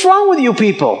 What's wrong with you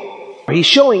people? He's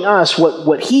showing us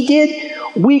what he did,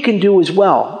 we can do as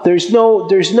well. There's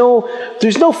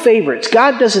no favorites.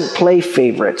 God doesn't play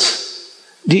favorites.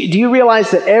 Do you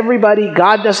realize that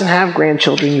God doesn't have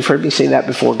grandchildren? You've heard me say that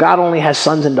before. God only has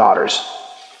sons and daughters.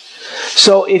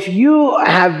 So if you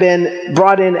have been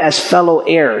brought in as fellow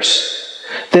heirs,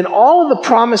 then all of the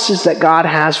promises that God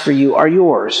has for you are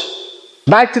yours.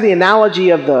 Back to the analogy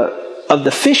of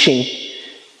the fishing,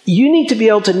 you need to be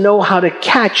able to know how to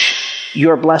catch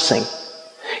your blessing.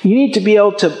 You need to be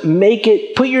able to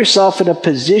put yourself in a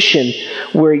position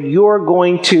where you're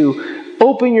going to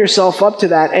open yourself up to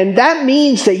that. And that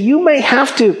means that you may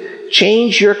have to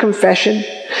change your confession.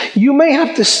 You may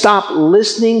have to stop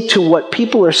listening to what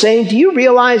people are saying. Do you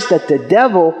realize that the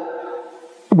devil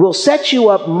will set you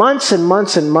up months and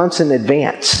months and months in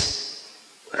advance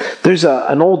There's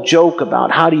an old joke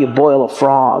about how do you boil a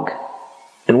frog?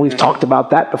 And we've talked about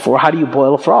that before. How do you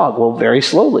boil a frog? Well, very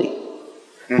slowly.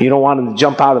 You don't want him to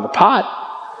jump out of the pot.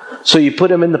 So you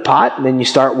put him in the pot, and then you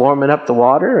start warming up the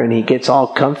water, and he gets all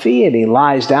comfy, and he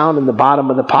lies down in the bottom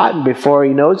of the pot, and before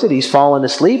he knows it, he's fallen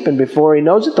asleep, and before he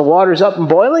knows it, the water's up and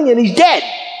boiling, and he's dead.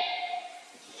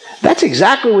 That's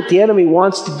exactly what the enemy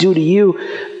wants to do to you.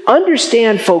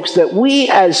 Understand, folks, that we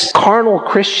as carnal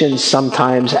Christians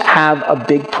sometimes have a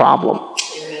big problem.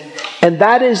 And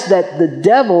that is that the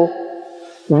devil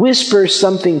whispers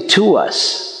something to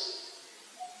us.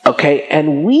 Okay?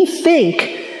 And we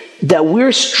think that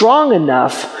we're strong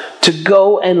enough to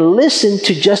go and listen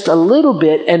to just a little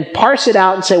bit and parse it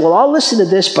out and say, well, I'll listen to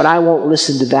this, but I won't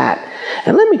listen to that.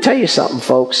 And let me tell you something,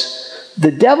 folks.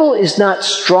 The devil is not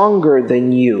stronger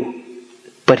than you,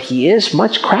 but he is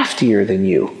much craftier than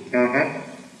you.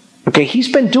 Mm-hmm. Okay,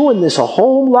 he's been doing this a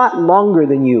whole lot longer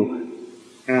than you.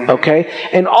 Mm-hmm. Okay?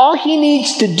 And all he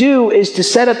needs to do is to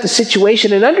set up the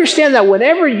situation and understand that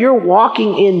whenever you're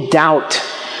walking in doubt,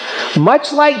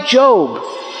 much like Job,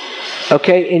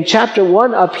 okay, in chapter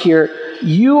 1 up here,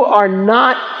 you are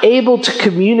not able to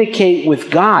communicate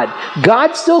with God.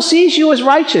 God still sees you as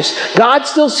righteous. God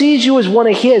still sees you as one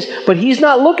of His, but He's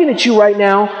not looking at you right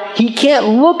now. He can't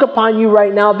look upon you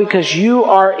right now because you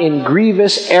are in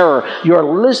grievous error. You're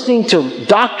listening to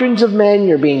doctrines of men.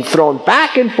 You're being thrown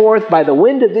back and forth by the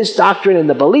wind of this doctrine and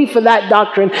the belief of that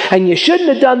doctrine, and you shouldn't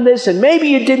have done this, and maybe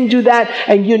you didn't do that,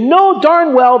 and you know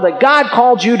darn well that God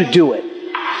called you to do it.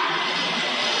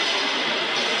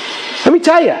 Let me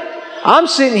tell you, I'm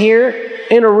sitting here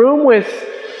in a room with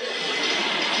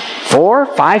 4,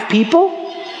 5 people.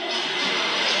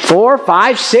 4,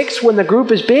 5, 6 when the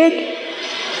group is big.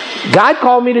 God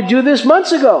called me to do this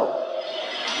months ago.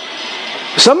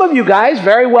 Some of you guys,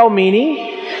 very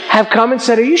well-meaning, have come and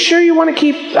said, are you sure you want to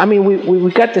keep... I mean,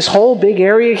 we've got this whole big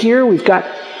area here.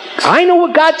 I know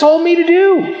what God told me to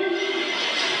do.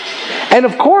 And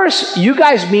of course, you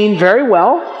guys mean very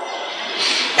well.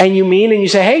 And you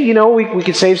say, hey, we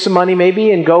could save some money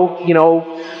maybe and go,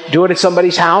 do it at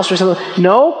somebody's house or something.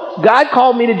 No, God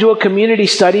called me to do a community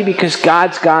study because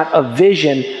God's got a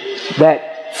vision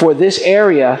that for this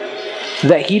area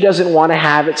that He doesn't want to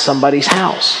have at somebody's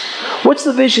house. What's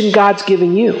the vision God's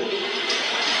giving you?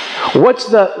 What's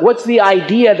the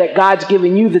idea that God's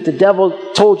given you that the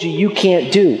devil told you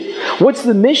can't do? What's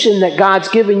the mission that God's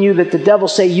given you that the devil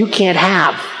say you can't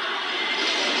have?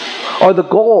 Or the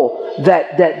goal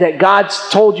that God's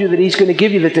told you that He's going to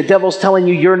give you that the devil's telling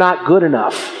you you're not good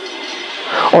enough.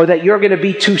 Or that you're going to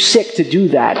be too sick to do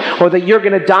that. Or that you're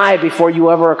going to die before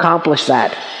you ever accomplish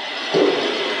that.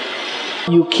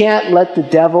 You can't let the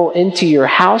devil into your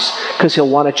house because he'll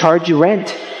want to charge you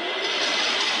rent.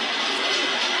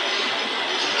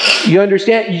 You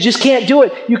understand? You just can't do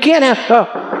it. You can't have...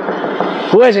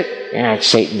 who is it? Yeah, it's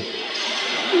Satan.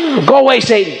 Go away,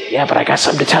 Satan. Yeah, but I got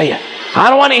something to tell you. I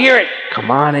don't want to hear it.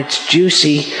 Come on, it's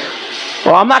juicy.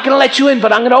 Well, I'm not going to let you in,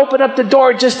 but I'm going to open up the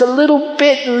door just a little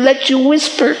bit and let you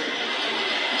whisper.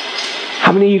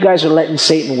 How many of you guys are letting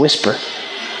Satan whisper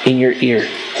in your ear?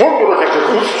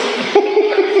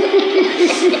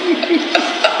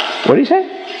 What did he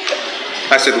say?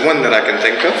 I said one that I can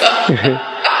think of.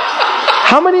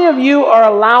 How many of you are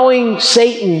allowing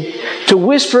Satan to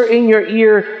whisper in your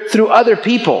ear through other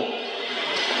people?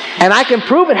 And I can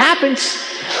prove it happens.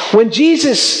 When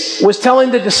Jesus was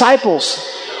telling the disciples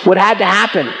what had to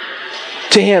happen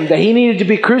to Him, that He needed to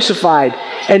be crucified,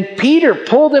 and Peter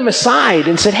pulled him aside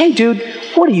and said, hey dude,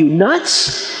 what are you,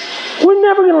 nuts? We're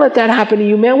never going to let that happen to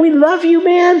you, man. We love you,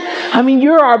 man. I mean,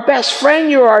 you're our best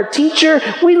friend. You're our teacher.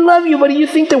 We love you, but do you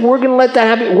think that we're going to let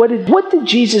that happen? What did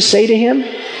Jesus say to him?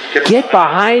 Get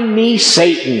behind me,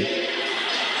 Satan.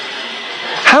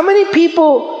 How many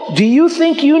people do you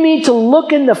think you need to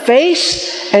look in the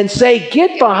face and say,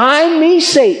 get behind me,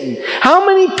 Satan? How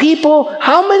many people,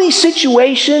 how many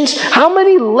situations, how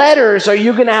many letters are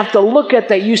you going to have to look at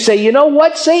that you say, you know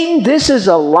what, Satan, this is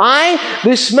a lie.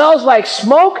 This smells like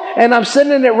smoke, and I'm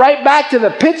sending it right back to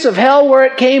the pits of hell where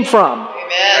it came from.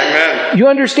 Amen. You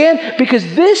understand?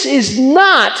 Because this is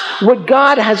not what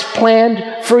God has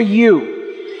planned for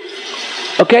you.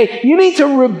 Okay? You need to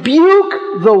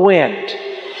rebuke the wind.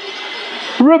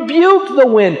 Rebuke the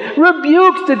wind.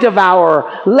 Rebuke the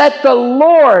devourer. Let the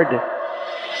Lord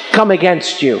come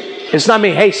against you. It's not me,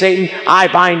 hey Satan, I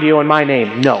bind you in my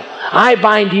name. No. I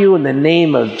bind you in the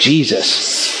name of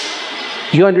Jesus.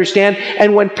 You understand?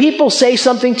 And when people say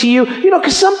something to you,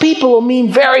 because some people will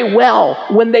mean very well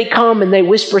when they come and they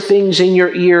whisper things in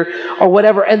your ear or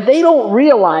whatever, and they don't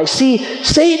realize. See,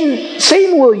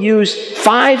 Satan will use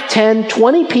 5, 10,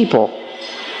 20 people,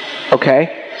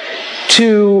 okay?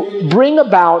 to bring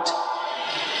about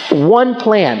one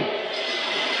plan.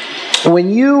 When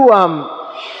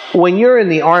you're in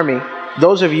the army,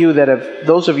 those of you that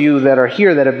are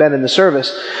here that have been in the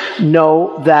service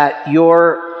know that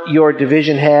your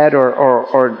division head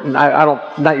or I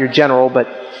don't, not your general, but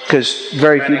because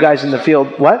very few guys in the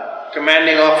field, what?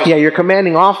 Commanding officer. Yeah, your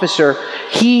commanding officer,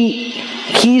 he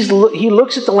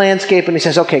looks at the landscape and he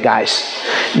says, okay guys,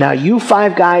 now you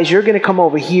 5 guys, you're going to come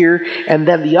over here, and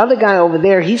then the other guy over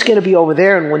there, he's going to be over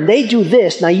there, and when they do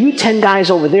this, now you 10 guys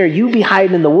over there, you be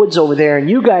hiding in the woods over there, and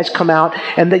you guys come out,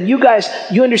 and then you guys,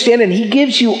 you understand, and he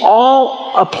gives you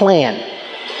all a plan.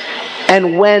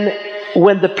 And when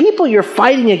the people you're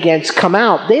fighting against come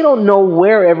out, they don't know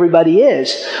where everybody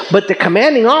is, but the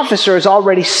commanding officer has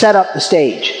already set up the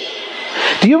stage.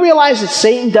 Do you realize that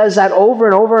Satan does that over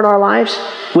and over in our lives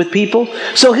with people?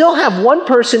 So he'll have one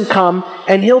person come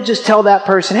and he'll just tell that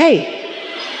person, hey,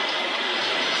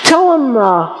 tell him,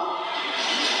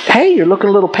 hey, you're looking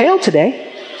a little pale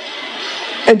today.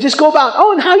 And just go about,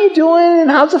 oh, and how you doing? And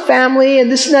how's the family?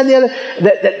 And this and that and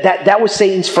the other. That was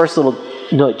Satan's first little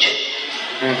nudge.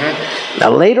 Mm-hmm.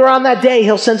 Now later on that day,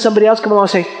 he'll send somebody else come along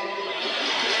and say,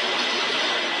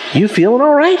 you feeling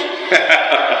all right?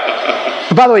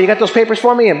 By the way, you got those papers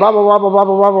for me? And blah, blah, blah, blah, blah,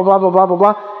 blah, blah, blah, blah, blah, blah,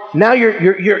 blah. Now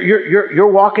you're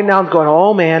walking down going,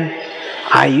 oh man,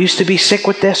 I used to be sick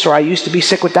with this or I used to be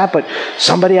sick with that, but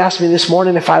somebody asked me this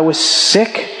morning if I was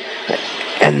sick,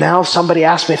 and now somebody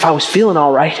asked me if I was feeling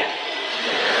all right.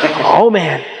 Oh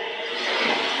man.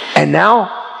 And now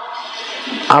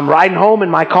I'm riding home in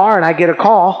my car and I get a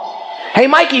call. Hey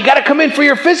Mikey, you got to come in for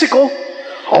your physical.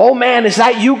 Oh man, is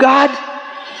that you, God?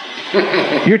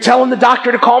 You're telling the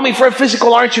doctor to call me for a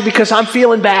physical, aren't you? Because I'm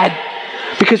feeling bad.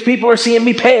 Because people are seeing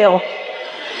me pale.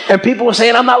 And people are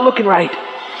saying I'm not looking right.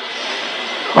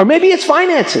 Or maybe it's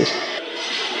finances.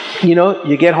 You know,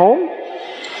 you get home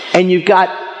and you've got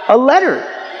a letter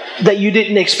that you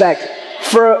didn't expect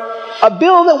for a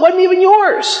bill that wasn't even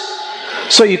yours.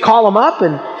 So you call them up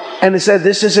and they said,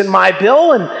 this isn't my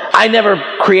bill and I never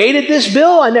created this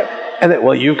bill. And then,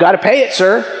 well, you've got to pay it,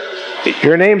 sir.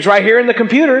 Your name's right here in the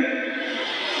computer.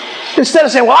 Instead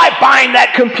of saying, well, I bind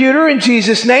that computer in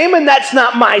Jesus' name, and that's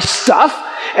not my stuff.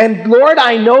 And Lord,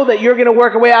 I know that you're going to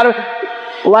work a way out of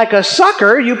it. Like a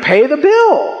sucker, you pay the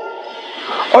bill.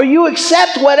 Or you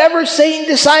accept whatever Satan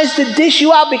decides to dish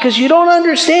you out because you don't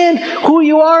understand who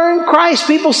you are in Christ.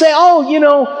 People say, oh, you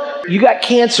know, you got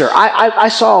cancer. I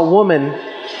saw a woman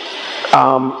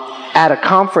at a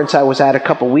conference I was at a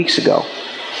couple weeks ago.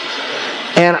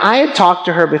 And I had talked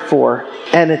to her before,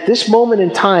 and at this moment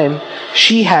in time,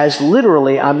 she has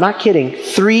literally, I'm not kidding,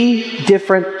 3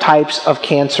 different types of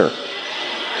cancer.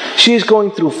 She is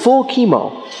going through full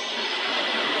chemo.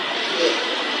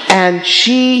 And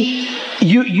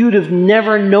you'd have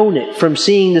never known it from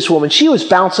seeing this woman. She was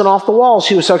bouncing off the walls.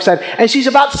 She was so excited. And she's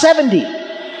about 70.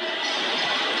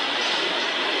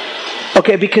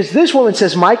 Okay, because this woman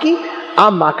says, Mikey,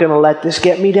 I'm not going to let this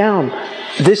get me down.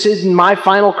 This isn't my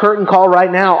final curtain call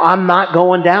right now. I'm not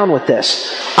going down with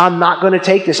this. I'm not going to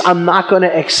take this. I'm not going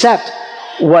to accept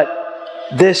what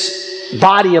this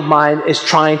body of mine is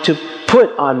trying to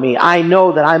put on me. I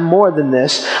know that I'm more than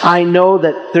this. I know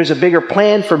that there's a bigger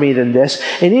plan for me than this.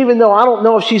 And even though I don't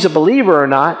know if she's a believer or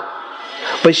not,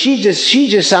 but she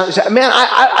just sounds, man,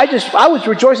 I was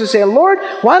rejoicing saying, Lord,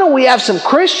 why don't we have some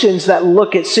Christians that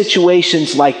look at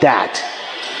situations like that?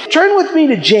 Turn with me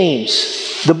to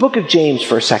James, the book of James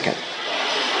for a second.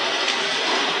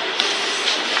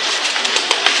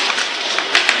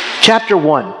 Chapter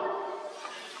 1.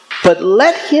 But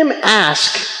let him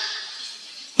ask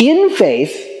in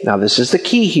faith, now this is the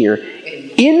key here,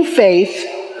 in faith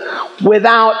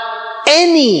without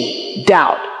any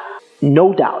doubt.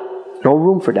 No doubt. No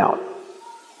room for doubt.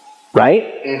 Right?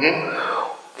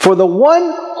 Mm-hmm. For the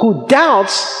one who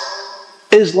doubts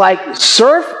is like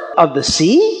surf of the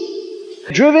sea,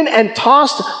 driven and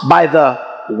tossed by the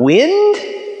wind.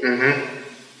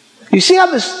 Mm-hmm. You see how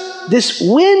this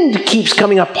wind keeps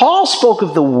coming up. Paul spoke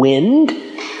of the wind,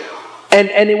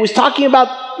 and it was talking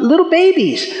about little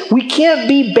babies. We can't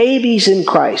be babies in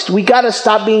Christ. We got to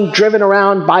stop being driven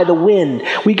around by the wind.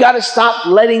 We got to stop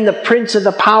letting the prince of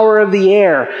the power of the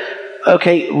air,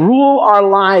 rule our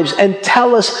lives and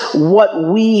tell us what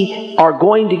we are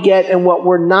going to get and what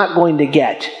we're not going to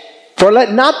get. For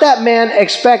let not that man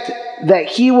expect that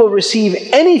he will receive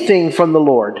anything from the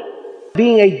Lord,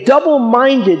 being a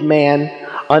double-minded man,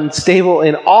 unstable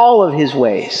in all of his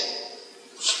ways.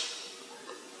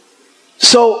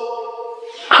 So,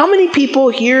 how many people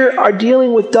here are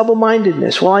dealing with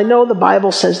double-mindedness? Well, I know the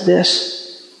Bible says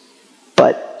this,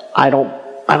 but I don't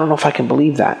know if I can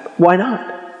believe that. Why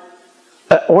not?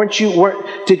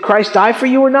 Did Christ die for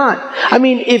you or not? I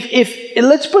mean, if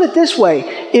let's put it this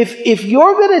way: if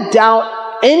you're going to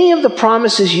doubt any of the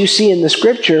promises you see in the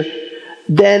Scripture,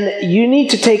 then you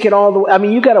need to take it all the way. I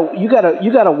mean, you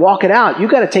gotta walk it out. You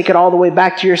got to take it all the way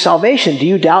back to your salvation. Do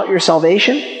you doubt your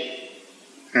salvation?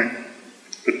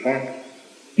 Good point.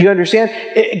 You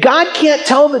understand? God can't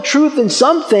tell the truth in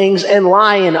some things and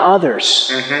lie in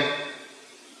others.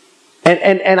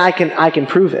 And I can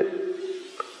prove it.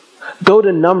 Go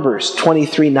to Numbers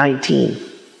 23:19.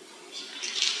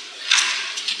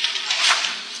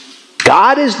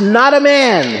 God is not a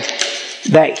man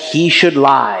that he should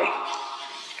lie.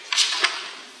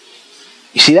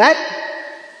 You see that?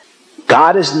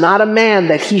 God is not a man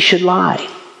that he should lie.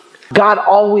 God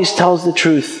always tells the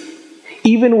truth,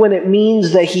 even when it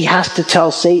means that he has to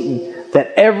tell Satan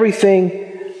that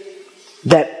everything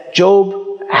that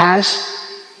Job has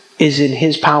is in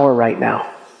his power right now.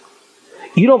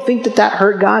 You don't think that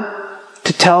hurt God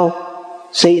to tell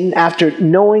Satan after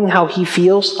knowing how he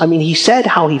feels? I mean, he said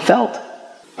how he felt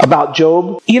about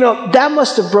Job. You know, that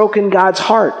must have broken God's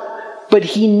heart. But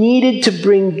he needed to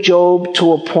bring Job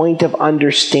to a point of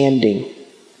understanding.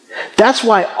 That's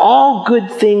why all good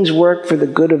things work for the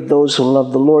good of those who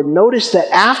love the Lord. Notice that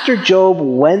after Job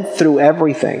went through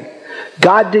everything,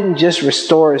 God didn't just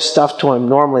restore his stuff to him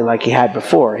normally like he had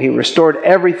before. He restored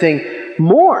everything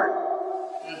more.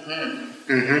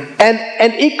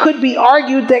 And it could be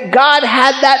argued that God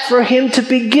had that for him to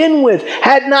begin with,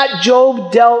 had not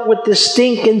Job dealt with the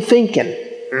stinking thinking.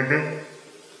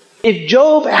 If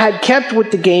Job had kept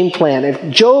with the game plan, if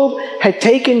Job had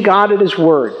taken God at his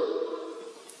word,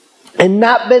 and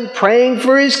not been praying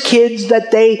for his kids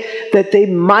that they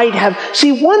might have.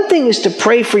 See, one thing is to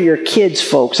pray for your kids,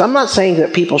 folks. I'm not saying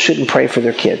that people shouldn't pray for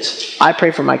their kids. I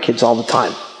pray for my kids all the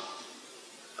time.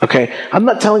 Okay? I'm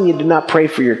not telling you to not pray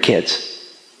for your kids.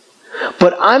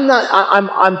 But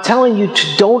I'm telling you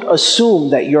to don't assume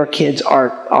that your kids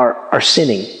are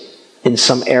sinning in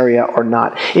some area or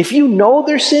not. If you know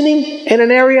they're sinning in an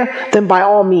area, then by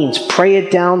all means, pray it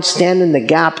down, stand in the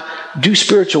gap, do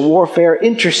spiritual warfare,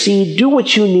 intercede, do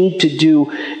what you need to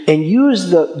do, and use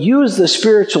the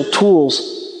spiritual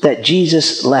tools that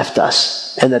Jesus left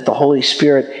us and that the Holy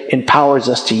Spirit empowers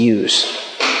us to use.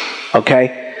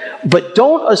 Okay? But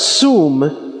don't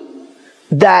assume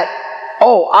that,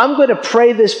 I'm going to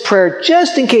pray this prayer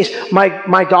just in case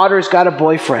my daughter's got a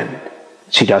boyfriend.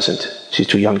 She doesn't. She's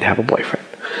too young to have a boyfriend.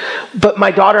 But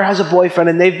my daughter has a boyfriend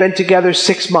and they've been together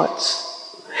 6 months.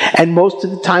 And most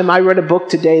of the time, I read a book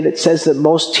today that says that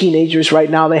most teenagers right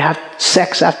now, they have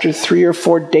sex after 3 or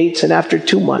 4 dates and after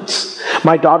 2 months.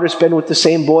 My daughter's been with the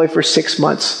same boy for 6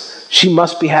 months. She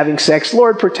must be having sex.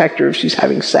 Lord protect her if she's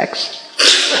having sex.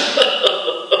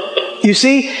 You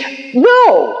see?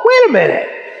 No, wait a minute.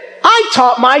 I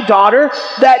taught my daughter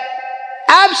that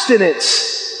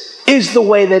abstinence is the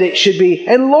way that it should be.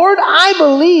 And Lord, I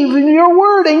believe in your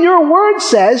word. And your word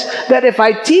says that if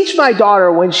I teach my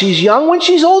daughter when she's young, when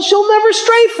she's old, she'll never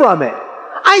stray from it.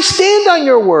 I stand on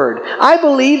your word. I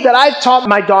believe that I've taught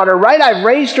my daughter right. I've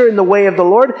raised her in the way of the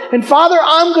Lord. And Father,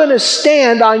 I'm going to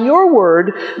stand on your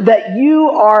word that you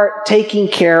are taking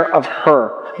care of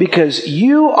her because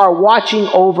you are watching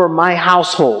over my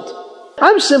household.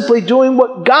 I'm simply doing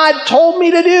what God told me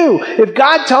to do. If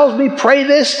God tells me pray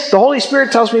this, the Holy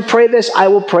Spirit tells me pray this, I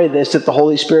will pray this. If the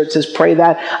Holy Spirit says pray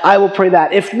that, I will pray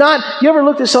that. If not, you ever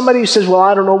looked at somebody who says, well,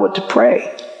 I don't know what to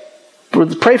pray.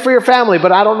 Pray for your family,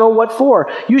 but I don't know what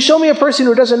for. You show me a person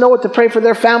who doesn't know what to pray for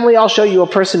their family, I'll show you a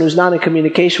person who's not in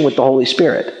communication with the Holy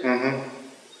Spirit.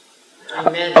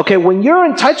 Okay, when you're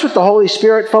in touch with the Holy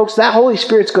Spirit, folks, that Holy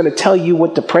Spirit's going to tell you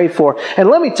what to pray for. And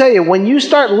let me tell you, when you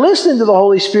start listening to the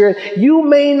Holy Spirit, you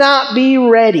may not be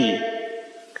ready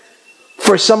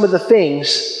for some of the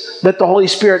things that the Holy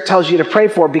Spirit tells you to pray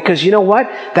for. Because you know what?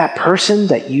 That person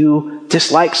that you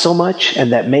dislike so much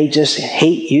and that may just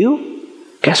hate you,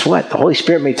 guess what? The Holy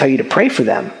Spirit may tell you to pray for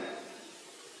them.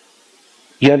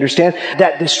 You understand?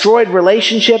 That destroyed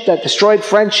relationship, that destroyed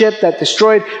friendship, that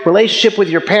destroyed relationship with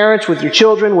your parents, with your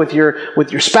children, with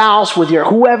your spouse, with your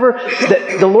whoever,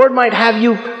 that the Lord might have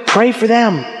you pray for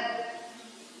them.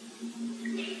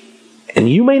 And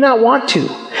you may not want to.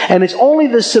 And it's only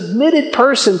the submitted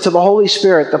person to the Holy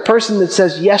Spirit, the person that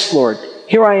says, yes, Lord,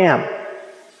 here I am,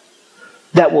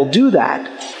 that will do that.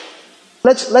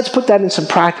 Let's put that in some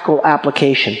practical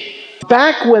application.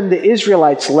 Back when the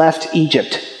Israelites left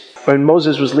Egypt, when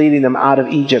Moses was leading them out of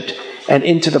Egypt and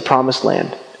into the promised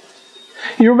land.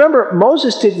 You remember,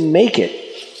 Moses didn't make it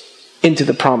into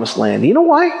the promised land. You know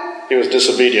why? He was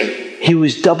disobedient. He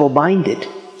was double-minded.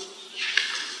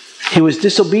 He was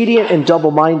disobedient and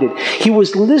double-minded. He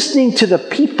was listening to the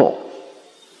people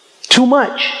too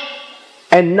much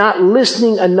and not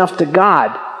listening enough to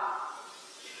God.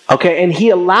 Okay, and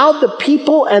he allowed the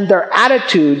people and their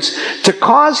attitudes to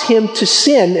cause him to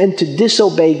sin and to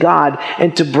disobey God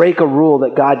and to break a rule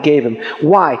that God gave him.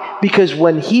 Why? Because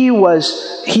when he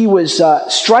was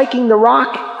striking the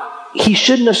rock, he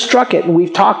shouldn't have struck it. And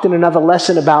we've talked in another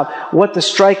lesson about what the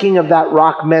striking of that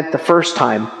rock meant the first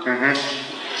time.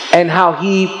 And how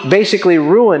he basically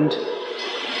ruined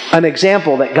an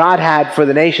example that God had for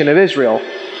the nation of Israel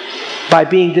by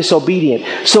being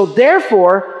disobedient. So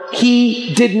therefore,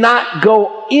 he did not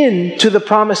go into the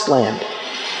promised land.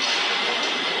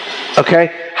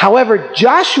 Okay? However,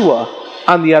 Joshua,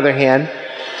 on the other hand,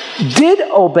 did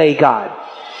obey God.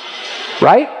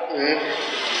 Right?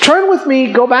 Turn with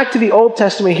me, go back to the Old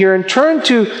Testament here, and turn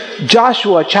to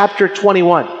Joshua chapter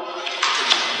 21.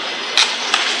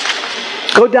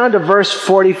 Go down to verse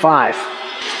 45.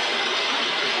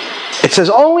 It says,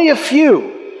 only a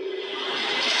few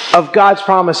of God's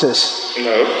promises.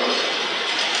 No.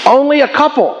 Only a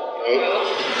couple.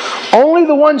 No. Only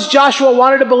the ones Joshua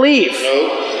wanted to believe.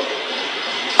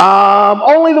 No.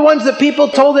 Only the ones that people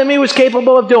told him he was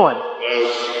capable of doing.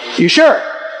 No. You sure?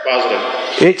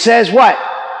 Positive. It says what?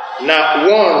 Not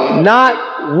one. Not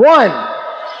one.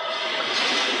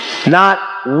 Not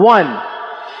one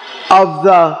of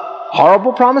the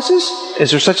horrible promises. Is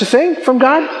there such a thing from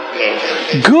God?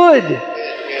 No. Good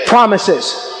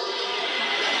promises,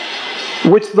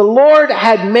 which the Lord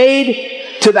had made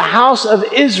to the house of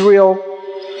Israel,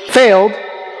 failed,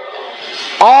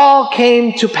 all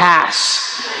came to pass.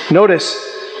 Notice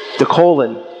the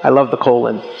colon. I love the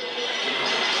colon.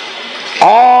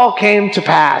 All came to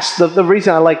pass. The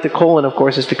reason I like the colon, of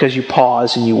course, is because you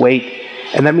pause and you wait.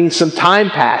 And that means some time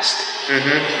passed.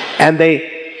 And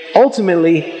they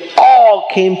ultimately all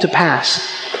came to pass.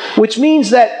 Which means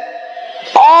that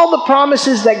all the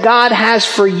promises that God has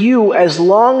for you, as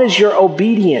long as you're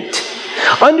obedient.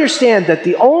 Understand that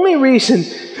the only reason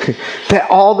that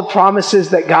all the promises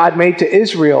that God made to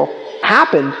Israel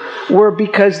happened were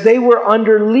because they were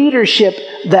under leadership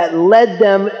that led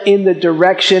them in the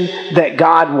direction that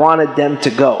God wanted them to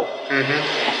go.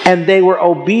 And they were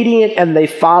obedient and they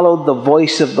followed the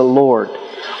voice of the Lord.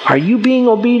 Are you being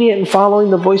obedient and following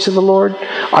the voice of the Lord?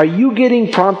 Are you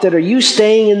getting prompted? Are you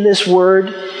staying in this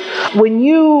word? When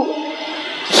you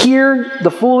hear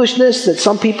the foolishness that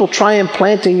some people try and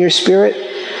plant in your spirit,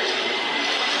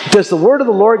 does the word of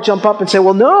the Lord jump up and say,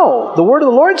 well, no, the word of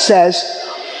the Lord says,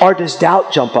 or does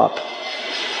doubt jump up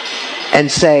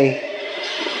and say,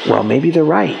 well, maybe they're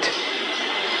right?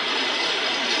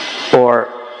 Or,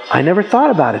 I never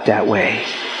thought about it that way,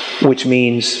 which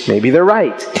means maybe they're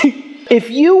right. If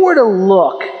you were to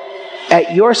look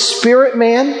at your spirit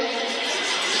man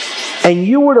and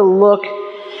you were to look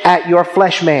at your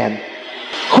flesh man,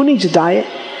 who needs a diet?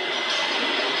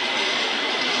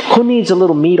 Who needs a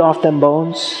little meat off them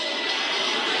bones?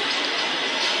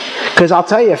 Because I'll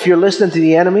tell you, if you're listening to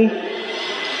the enemy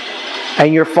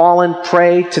and you're falling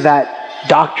prey to that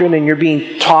doctrine and you're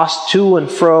being tossed to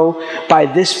and fro by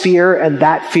this fear and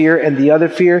the other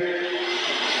fear,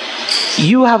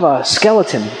 you have a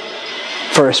skeleton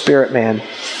for a spirit man.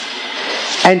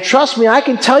 And trust me, I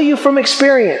can tell you from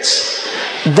experience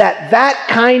that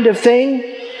kind of thing,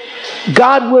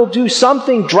 God will do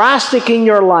something drastic in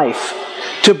your life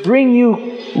to bring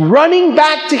you running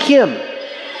back to Him,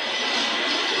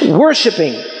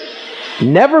 worshiping,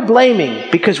 never blaming,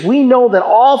 because we know that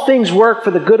all things work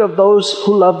for the good of those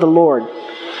who love the Lord.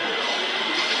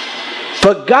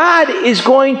 But God is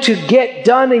going to get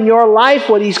done in your life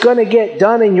what He's going to get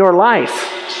done in your life.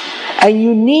 And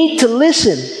you need to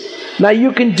listen. Now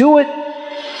you can do it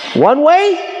one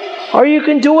way or you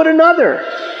can do it another.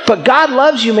 But God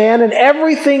loves you, man, and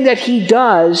everything that He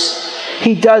does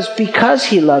because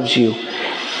He loves you.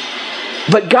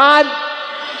 But God,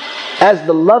 as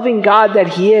the loving God that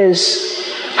He is,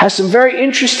 has some very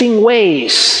interesting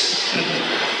ways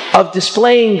of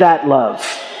displaying that love.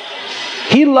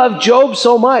 He loved Job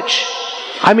so much,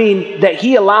 that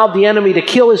He allowed the enemy to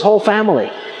kill his whole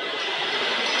family.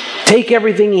 Take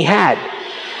everything he had.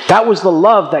 That was the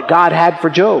love that God had for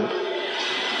Job.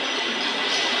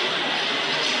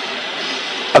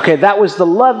 Okay, that was the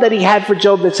love that He had for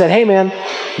Job that said, hey man,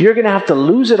 you're going to have to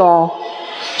lose it all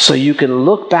so you can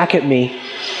look back at me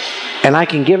and I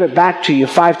can give it back to you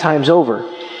 5 times over.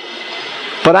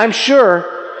 But I'm sure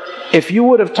if you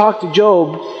would have talked to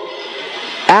Job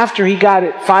after he got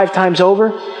it 5 times over,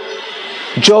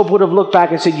 Job would have looked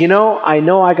back and said, I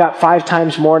know I got 5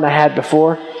 times more than I had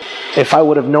before. If I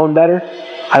would have known better,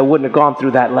 I wouldn't have gone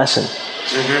through that lesson.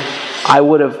 I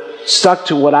would have stuck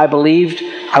to what I believed.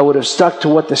 I would have stuck to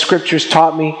what the Scriptures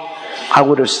taught me. I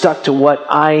would have stuck to what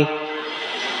I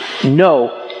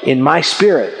know in my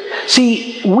spirit.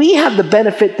 See, we have the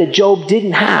benefit that Job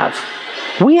didn't have.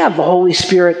 We have the Holy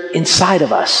Spirit inside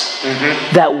of us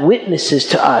that witnesses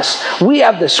to us. We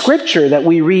have the scripture that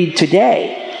we read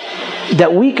today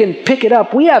that we can pick it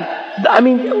up.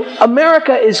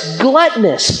 America is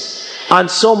gluttonous on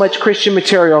so much Christian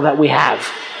material that we have.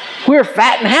 We're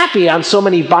fat and happy on so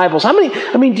many Bibles.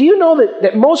 Do you know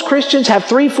that most Christians have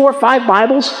 3, 4, 5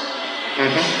 Bibles?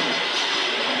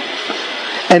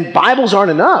 And Bibles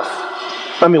aren't enough.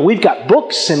 We've got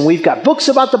books, and we've got books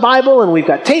about the Bible, and we've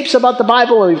got tapes about the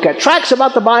Bible, and we've got tracts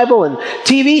about the Bible, and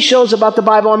TV shows about the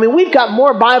Bible. We've got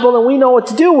more Bible than we know what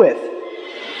to do with.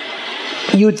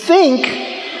 You'd think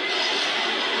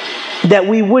that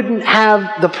we wouldn't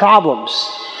have the problems.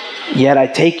 Yet I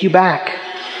take you back.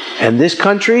 And this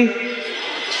country,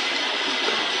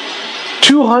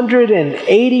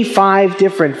 285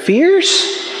 different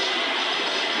fears,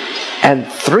 and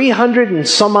 300 and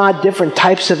some odd different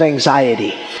types of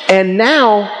anxiety. And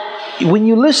now, when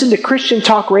you listen to Christian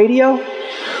talk radio,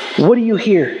 what do you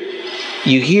hear?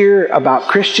 You hear about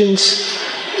Christians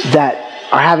that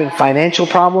are having financial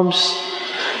problems.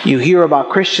 You hear about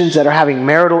Christians that are having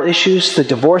marital issues. The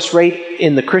divorce rate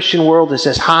in the Christian world is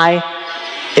as high,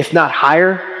 if not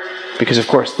higher, because of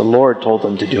course the Lord told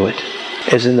them to do it,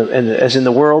 as in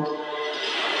the world.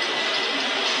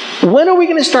 When are we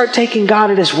going to start taking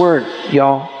God at His word,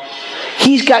 y'all?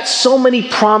 He's got so many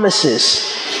promises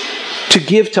to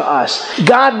give to us.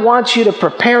 God wants you to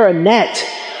prepare a net,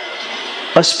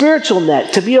 a spiritual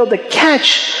net, to be able to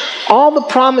catch all the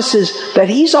promises that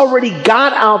He's already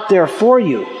got out there for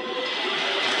you.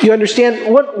 You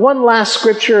understand? One last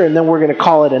scripture, and then we're going to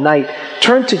call it a night.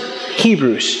 Turn to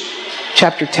Hebrews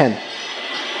chapter 10.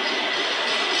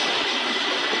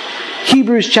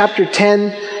 Hebrews chapter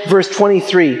 10, verse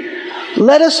 23.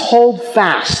 Let us hold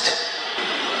fast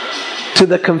to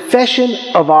the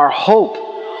confession of our hope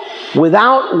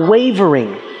without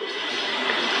wavering.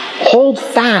 Hold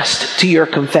fast to your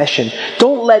confession.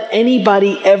 Don't let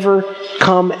anybody ever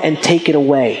come and take it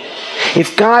away.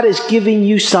 If God is giving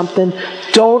you something,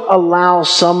 don't allow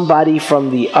somebody from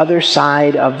the other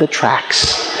side of the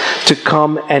tracks to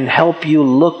come and help you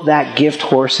look that gift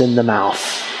horse in the mouth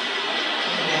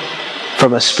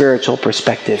from a spiritual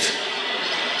perspective.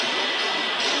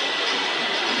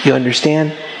 You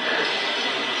understand?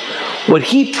 What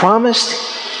He promised,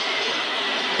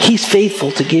 He's faithful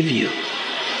to give you.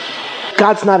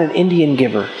 God's not an Indian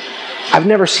giver. I've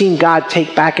never seen God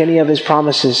take back any of His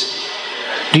promises.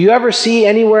 Do you ever see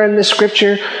anywhere in the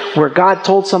scripture where God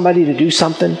told somebody to do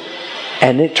something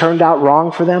and it turned out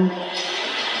wrong for them?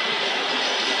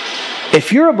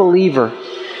 If you're a believer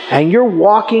and you're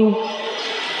walking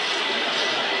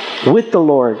with the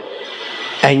Lord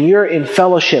and you're in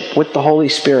fellowship with the Holy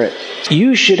Spirit,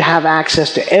 you should have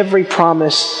access to every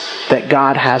promise that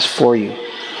God has for you.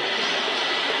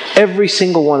 Every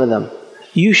single one of them.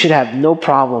 You should have no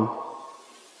problem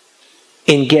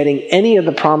in getting any of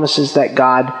the promises that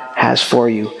God has for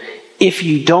you. If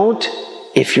you don't,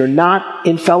 if you're not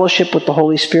in fellowship with the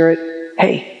Holy Spirit,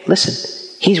 hey, listen,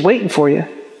 He's waiting for you.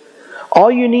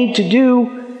 All you need to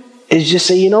do is just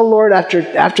say, Lord,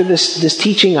 after this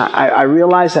teaching, I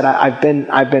realize that I've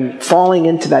been falling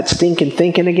into that stinking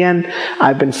thinking again.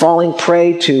 I've been falling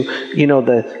prey to,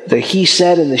 the he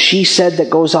said and the she said that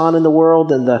goes on in the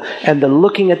world, and the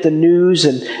looking at the news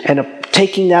and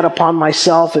taking that upon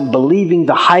myself and believing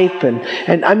the hype. And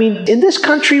in this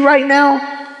country right now,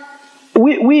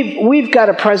 we've got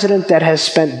a president that has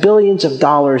spent billions of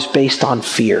dollars based on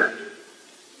fear.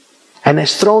 And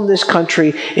has thrown this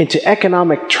country into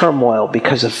economic turmoil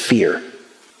because of fear.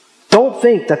 Don't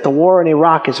think that the war in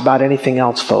Iraq is about anything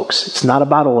else, folks. It's not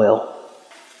about oil.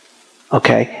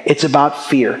 Okay? It's about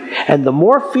fear. And the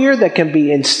more fear that can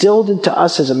be instilled into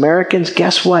us as Americans,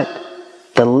 guess what?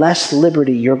 The less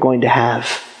liberty you're going to have.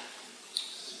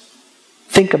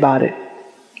 Think about it.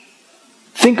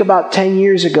 Think about 10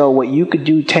 years ago, what you could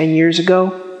do 10 years ago,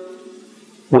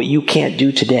 what you can't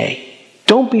do today.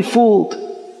 Don't be fooled.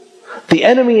 The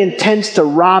enemy intends to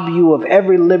rob you of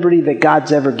every liberty that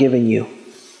God's ever given you.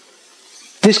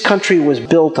 This country was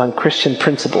built on Christian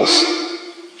principles.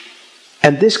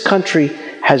 And this country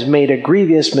has made a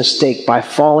grievous mistake by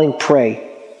falling prey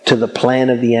to the plan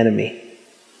of the enemy.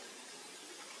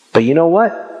 But you know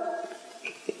what?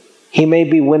 He may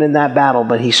be winning that battle,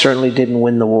 but he certainly didn't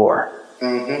win the war.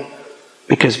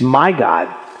 Because my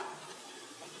God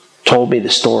told me the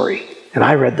story, and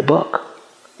I read the book.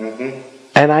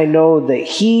 And I know that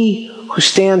he who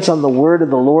stands on the word of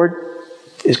the Lord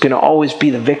is going to always be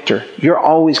the victor. You're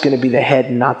always going to be the head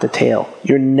and not the tail.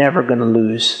 You're never going to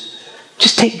lose.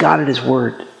 Just take God at his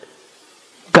word.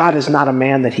 God is not a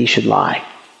man that he should lie.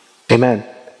 Amen.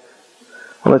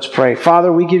 Well, let's pray.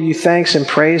 Father, we give you thanks and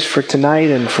praise for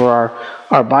tonight and for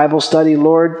our Bible study,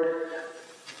 Lord.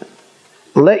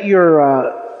 Let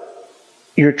your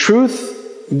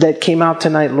truth that came out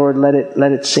tonight, Lord, let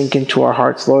it sink into our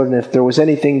hearts, Lord. And if there was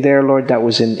anything there, Lord, that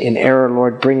was in error,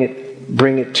 Lord, bring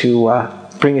it to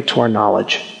our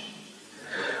knowledge.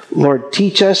 Lord,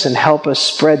 teach us and help us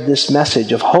spread this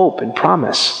message of hope and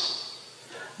promise,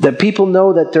 that people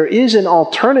know that there is an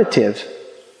alternative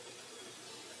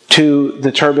to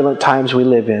the turbulent times we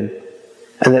live in,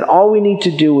 and that all we need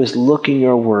to do is look in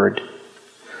your word.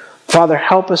 Father,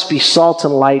 help us be salt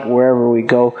and light wherever we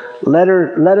go. Let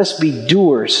us be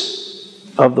doers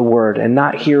of the word and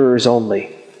not hearers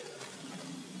only.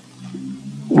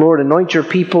 Lord, anoint your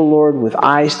people, Lord, with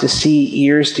eyes to see,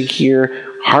 ears to hear,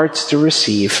 hearts to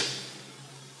receive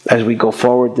as we go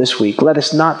forward this week. Let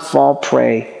us not fall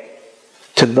prey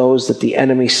to those that the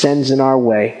enemy sends in our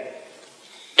way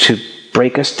to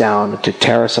break us down, to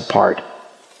tear us apart,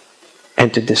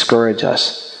 and to discourage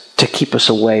us, to keep us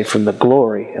away from the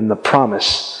glory and the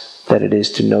promise that it is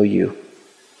to know you.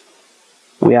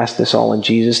 We ask this all in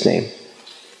Jesus' name.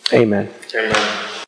 Amen. Amen.